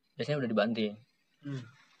biasanya udah dibanting.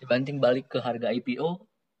 Dibanting balik ke harga IPO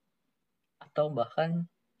atau bahkan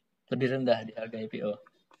lebih rendah di harga IPO.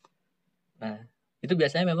 Nah, itu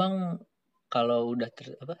biasanya memang kalau udah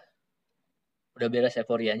beres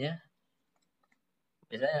euforianya,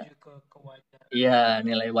 biasanya iya,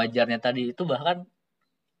 nilai wajarnya tadi itu bahkan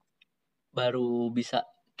baru bisa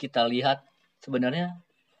kita lihat sebenarnya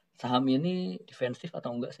saham ini defensif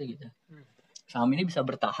atau enggak sih gitu. Saham ini bisa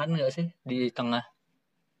bertahan enggak sih di tengah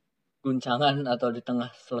guncangan atau di tengah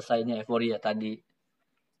selesainya euforia tadi.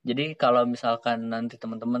 Jadi kalau misalkan nanti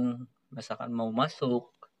teman-teman misalkan mau masuk,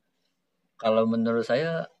 kalau menurut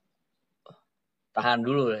saya tahan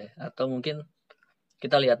dulu ya, atau mungkin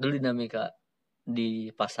kita lihat dulu dinamika di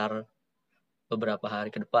pasar beberapa hari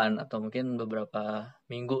ke depan atau mungkin beberapa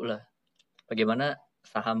minggu lah. Bagaimana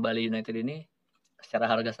saham Bali United ini secara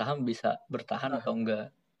harga saham bisa bertahan atau enggak.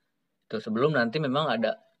 Itu sebelum nanti memang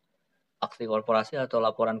ada aksi korporasi atau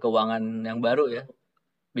laporan keuangan yang baru ya.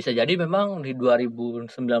 Bisa jadi memang di 2019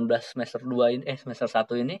 semester 2 ini semester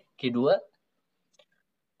 1 ini Q2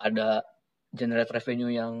 ada generate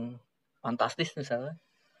revenue yang fantastis misalnya.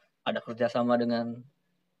 Ada kerjasama dengan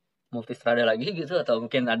Multistrada lagi gitu atau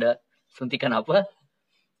mungkin ada suntikan apa.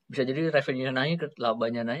 Bisa jadi revenue-nya naik,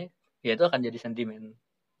 labanya naik, ya itu akan jadi sentimen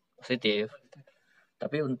positif.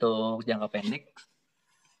 Tapi untuk jangka pendek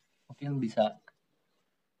mungkin bisa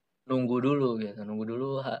nunggu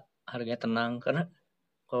dulu harganya tenang, karena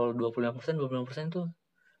kalau 25% tuh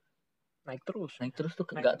naik terus tuh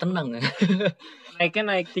nggak tenang ya. naiknya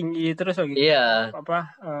naik tinggi terus gitu. Iya,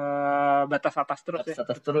 Batas atas terus atas ya.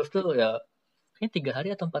 atas terus tuh ya. Ini 3 hari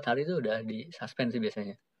atau 4 hari tuh udah di suspend sih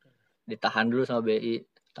biasanya. Ditahan dulu sama BI,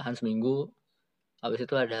 tahan seminggu. Habis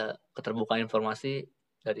itu ada keterbukaan informasi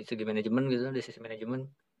dari segi manajemen gitu, dari sisi manajemen.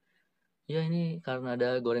 Ya ini karena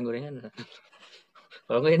ada goreng-gorengan.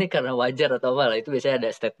 Kalau nggak ini karena wajar atau apa lah, itu biasanya ada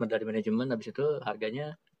statement dari manajemen. Habis itu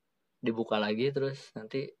harganya dibuka lagi, terus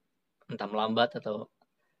nanti entah melambat atau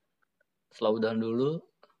slow down dulu,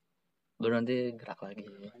 baru nanti gerak lagi.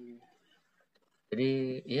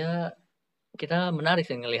 Jadi ya kita menarik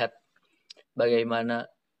sih ngelihat bagaimana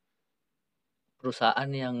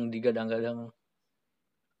perusahaan yang digadang-gadang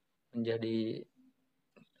menjadi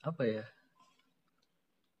apa ya,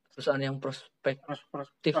 perusahaan yang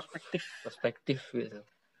prospektif gitu.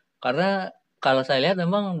 Karena kalau saya lihat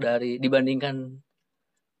memang dari dibandingkan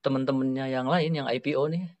teman-temannya yang lain yang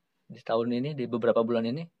IPO nih di tahun ini, di beberapa bulan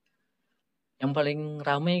ini, yang paling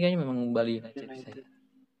ramai kayaknya memang Bali United.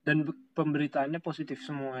 Dan pemberitaannya positif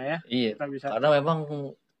semua ya. Iya. Karena memang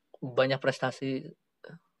banyak prestasi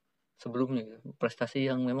sebelumnya, prestasi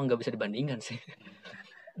yang memang nggak bisa dibandingkan sih.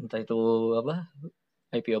 Entah itu apa,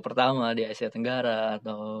 IPO pertama di Asia Tenggara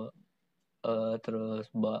atau terus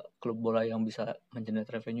klub bola yang bisa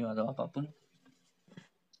mengenerate revenue atau apapun.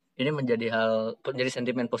 Ini menjadi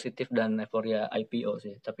sentimen positif dan euforia IPO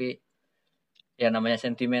sih. Tapi ya namanya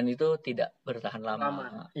sentimen itu tidak bertahan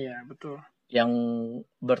lama. Iya, betul. Yang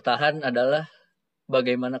bertahan adalah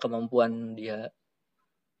bagaimana kemampuan dia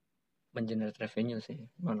mengenerate revenue sih.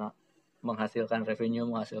 Menghasilkan revenue,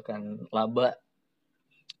 menghasilkan laba.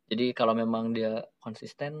 Jadi kalau memang dia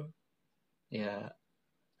konsisten, ya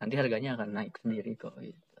nanti harganya akan naik sendiri kok.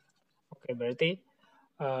 Gitu. Oke, berarti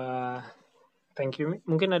thank you.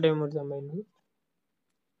 Mungkin ada yang mau ditambahin dulu?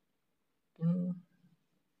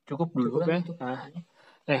 Cukup dulu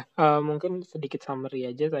ya. Mungkin sedikit summary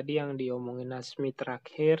aja tadi yang diomongin Nasmi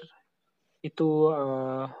terakhir itu,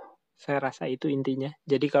 saya rasa itu intinya.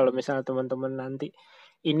 Jadi kalau misalnya teman-teman nanti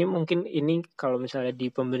ini kalau misalnya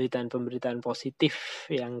di pemberitaan positif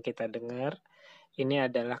yang kita dengar, ini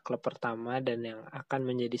adalah klub pertama dan yang akan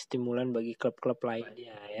menjadi stimulan bagi klub-klub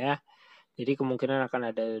lainnya ya. Jadi kemungkinan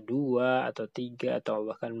akan ada 2 atau 3 atau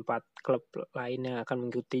bahkan 4 klub lain yang akan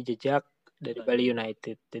mengikuti jejak dari Bali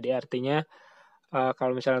United. Jadi artinya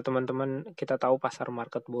kalau misalnya teman-teman, kita tahu pasar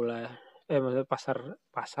market bola, maksudnya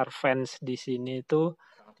pasar fans di sini itu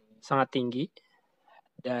sangat tinggi,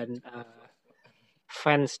 dan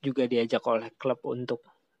fans juga diajak oleh klub untuk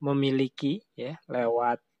memiliki ya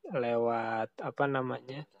lewat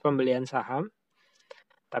pembelian saham.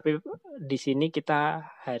 Tapi di sini kita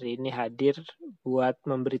hari ini hadir buat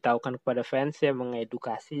memberitahukan kepada fans ya,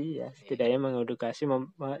 mengedukasi ya, setidaknya mengedukasi,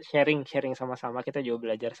 sharing sama-sama, kita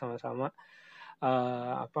juga belajar sama-sama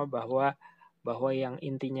bahwa yang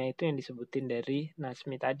intinya itu yang disebutin dari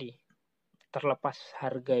Nasmi tadi. Terlepas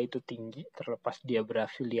harga itu tinggi, terlepas dia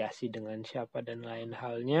berafiliasi dengan siapa dan lain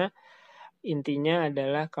halnya, intinya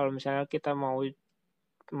adalah kalau misalnya kita mau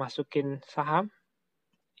masukin saham,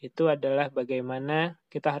 itu adalah bagaimana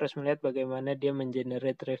kita harus melihat bagaimana dia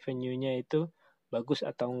mengenerate revenue-nya itu bagus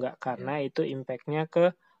atau enggak, karena itu impact-nya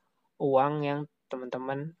ke uang yang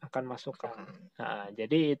teman-teman akan masukkan. Nah,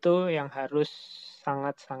 jadi itu yang harus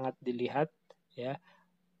sangat-sangat dilihat ya.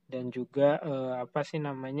 Dan juga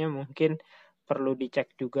mungkin perlu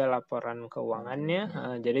dicek juga laporan keuangannya.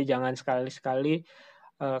 Jadi jangan sekali-sekali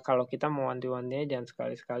kalau kita mau wanti-wantinya, jangan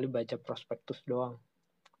sekali-sekali baca prospektus doang.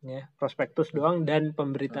 Ya, prospektus doang dan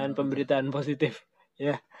pemberitaan positif.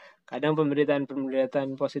 Ya, kadang pemberitaan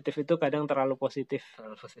positif itu kadang terlalu positif.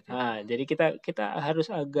 Nah, jadi kita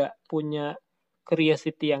harus agak punya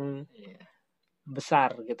curiosity yang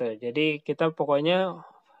besar gitu. Jadi kita pokoknya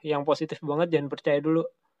yang positif banget jangan percaya dulu.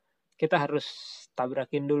 Kita harus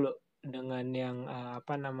tabrakin dulu dengan yang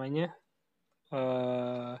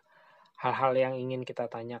hal-hal yang ingin kita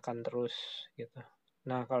tanyakan terus gitu.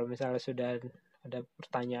 Nah, kalau misalnya sudah ada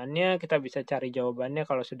pertanyaannya, kita bisa cari jawabannya.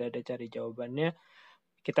 Kalau sudah ada cari jawabannya,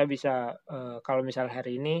 kita bisa kalau misalnya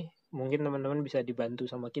hari ini mungkin teman-teman bisa dibantu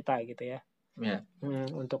sama kita gitu ya.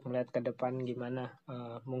 Untuk melihat ke depan gimana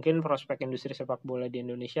mungkin prospek industri sepak bola di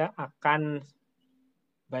Indonesia, akan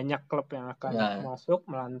banyak klub yang akan masuk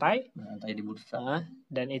melantai di bursa.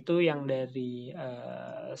 Dan itu yang dari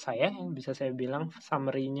saya yang bisa saya bilang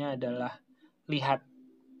summary-nya adalah lihat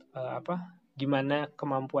gimana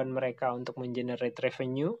kemampuan mereka untuk mengenerate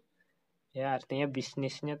revenue ya, artinya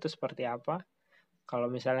bisnisnya tuh seperti apa. Kalau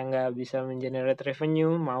misalnya nggak bisa mengenerate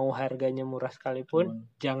revenue, mau harganya murah sekalipun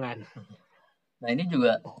jangan. Nah, ini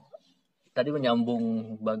juga tadi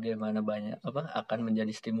menyambung bagaimana banyak akan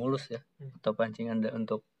menjadi stimulus ya atau pancingan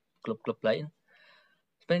untuk klub-klub lain.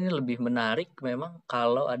 Sebenarnya ini lebih menarik memang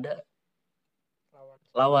kalau ada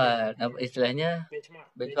lawan istilahnya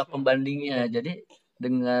benchmark pembandingnya. Jadi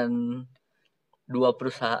dengan dua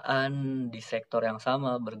perusahaan di sektor yang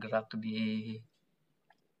sama bergerak di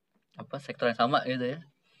sektor yang sama gitu ya,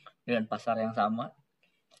 dengan pasar yang sama,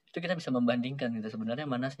 itu kita bisa membandingkan gitu sebenarnya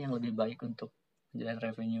mana sih yang lebih baik untuk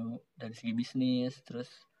menjalankan revenue dari segi bisnis, terus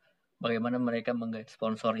bagaimana mereka menggait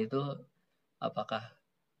sponsor itu, apakah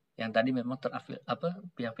yang tadi memang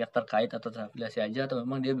pihak-pihak terkait atau terafiliasi aja, atau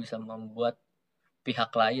memang dia bisa membuat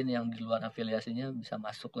pihak lain yang di luar afiliasinya bisa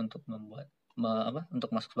masuk untuk membuat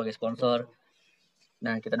untuk masuk sebagai sponsor.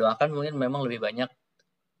 Nah, kita doakan mungkin memang lebih banyak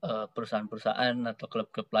perusahaan-perusahaan atau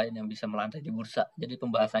klub-klub lain yang bisa melantai di bursa. Jadi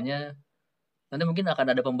pembahasannya nanti mungkin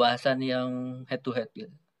akan ada pembahasan yang head to head gitu.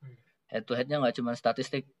 Head to headnya nggak cuma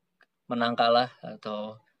statistik menang kalah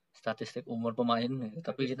atau statistik umur pemain gitu.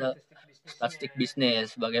 Tapi kita statistik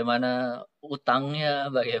bisnis, bagaimana utangnya,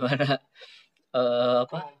 bagaimana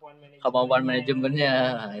kemampuan manajemennya.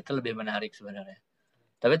 Nah, itu lebih menarik sebenarnya.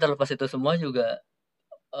 Tapi terlepas itu semua juga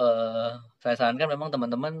saya sarankan memang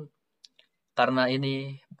teman-teman, karena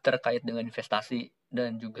ini terkait dengan investasi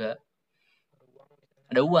dan juga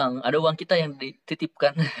ada uang kita yang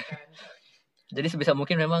dititipkan. Jadi sebisa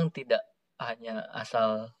mungkin memang tidak hanya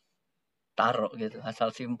asal taruh gitu,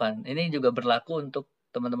 asal simpan. Ini juga berlaku untuk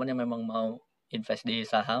teman-teman yang memang mau invest di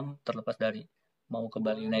saham, terlepas dari mau ke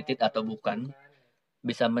Bali United atau bukan,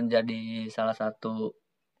 bisa menjadi salah satu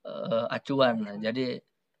acuan. Nah, jadi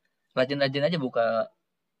rajin-rajin aja buka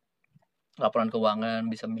laporan keuangan,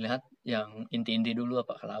 bisa melihat yang inti-inti dulu,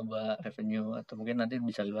 apakah laba, revenue, atau mungkin nanti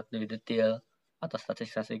bisa lihat lebih detail atau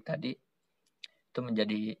statistik tadi. Itu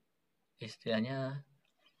menjadi istilahnya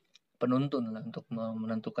penuntun lah untuk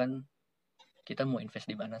menentukan kita mau invest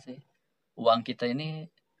di mana sih. Uang kita ini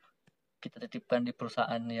kita titipkan di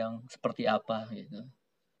perusahaan yang seperti apa gitu.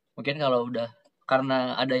 Mungkin kalau udah,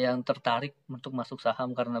 karena ada yang tertarik untuk masuk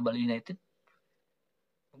saham karena Bali United,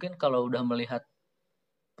 mungkin kalau udah melihat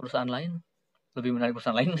perusahaan lain, lebih menarik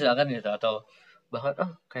perusahaan lain misalkan gitu, atau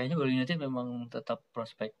bahkan kayaknya Bali United memang tetap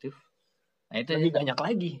prospektif. Nah, itu lebih banyak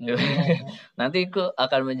lagi. Nanti itu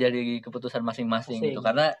akan menjadi keputusan masing-masing gitu.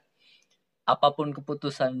 Karena apapun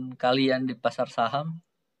keputusan kalian di pasar saham,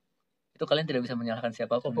 itu kalian tidak bisa menyalahkan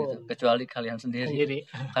siapapun gitu, kecuali kalian sendiri.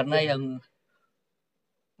 Karena yang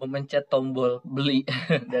memencet tombol beli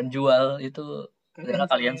dan jual itu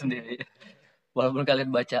adalah kalian sendiri. Walaupun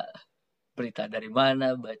kalian baca berita dari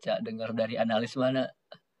mana, dengar dari analis mana,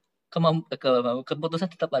 keputusan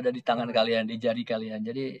tetap ada di tangan kalian, di jari kalian.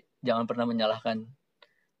 Jadi jangan pernah menyalahkan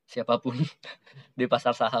siapapun di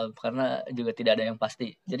pasar saham, karena juga tidak ada yang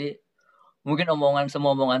pasti. Jadi mungkin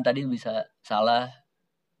semua omongan tadi bisa salah,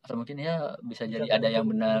 atau mungkin ya bisa jadi ada yang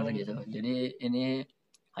benar gitu. Jadi ini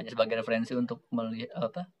hanya sebagai referensi untuk melihat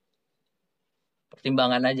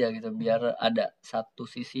pertimbangan aja gitu, biar ada satu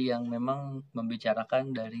sisi yang memang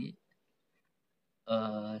membicarakan dari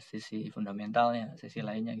sisi fundamentalnya, sisi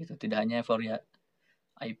lainnya gitu. Tidak hanya euforia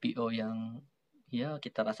IPO yang ya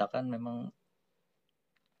kita rasakan memang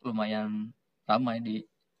lumayan ramai di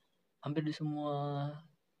hampir di semua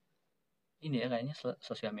ini ya, kayaknya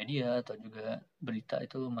sosial media atau juga berita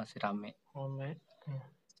itu masih ramai.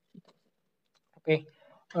 Oke.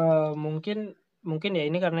 Mungkin ya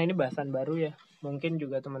ini karena ini bahasan baru ya. Mungkin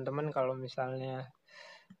juga teman-teman kalau misalnya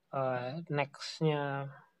nextnya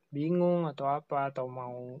bingung atau apa, atau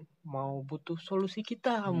mau butuh solusi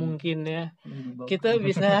kita mungkin ya, kita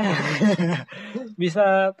bisa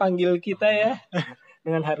panggil kita ya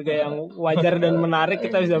dengan harga yang wajar dan menarik,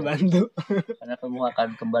 kita bisa bantu. Karena semua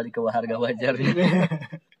akan kembali ke harga wajar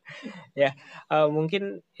ya.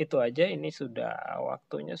 Mungkin itu aja. Ini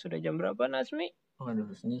waktunya sudah jam berapa, Nasmi?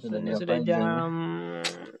 Ini sudah jam.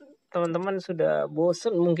 Teman-teman sudah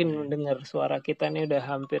bosen mungkin mendengar suara kita nih, udah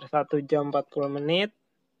hampir 1 jam 40 menit.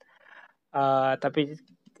 Tapi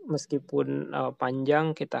meskipun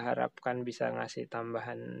panjang, kita harapkan bisa ngasih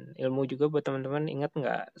tambahan ilmu juga buat teman-teman. Ingat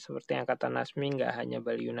nggak, seperti yang kata Nasmi, nggak hanya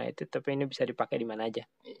Bali United, tapi ini bisa dipakai di mana aja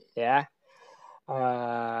ya.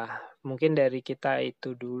 Mungkin dari kita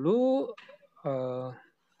itu dulu.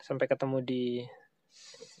 Sampai ketemu di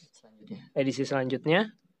edisi selanjutnya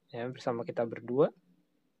ya, bersama kita berdua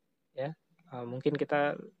ya. Mungkin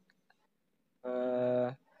kita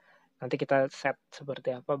nanti kita set seperti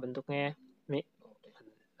apa bentuknya, Mi.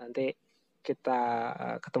 Nanti kita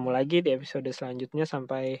ketemu lagi di episode selanjutnya.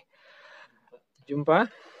 Sampai jumpa.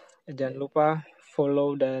 Jangan lupa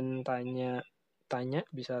follow dan tanya,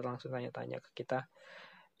 bisa langsung tanya ke kita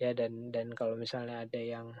ya. Dan kalau misalnya ada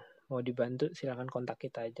yang mau dibantu silakan kontak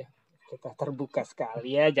kita aja. Kita terbuka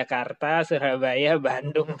sekali ya, Jakarta, Surabaya,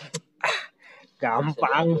 Bandung.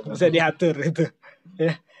 Gampang, bisa diatur itu.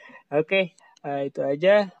 Ya. Oke, itu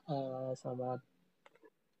aja. Selamat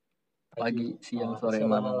pagi, siang, sore,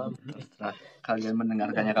 malam. Terserah kalian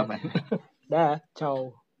mendengarkannya kapan. Dah,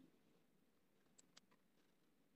 ciao.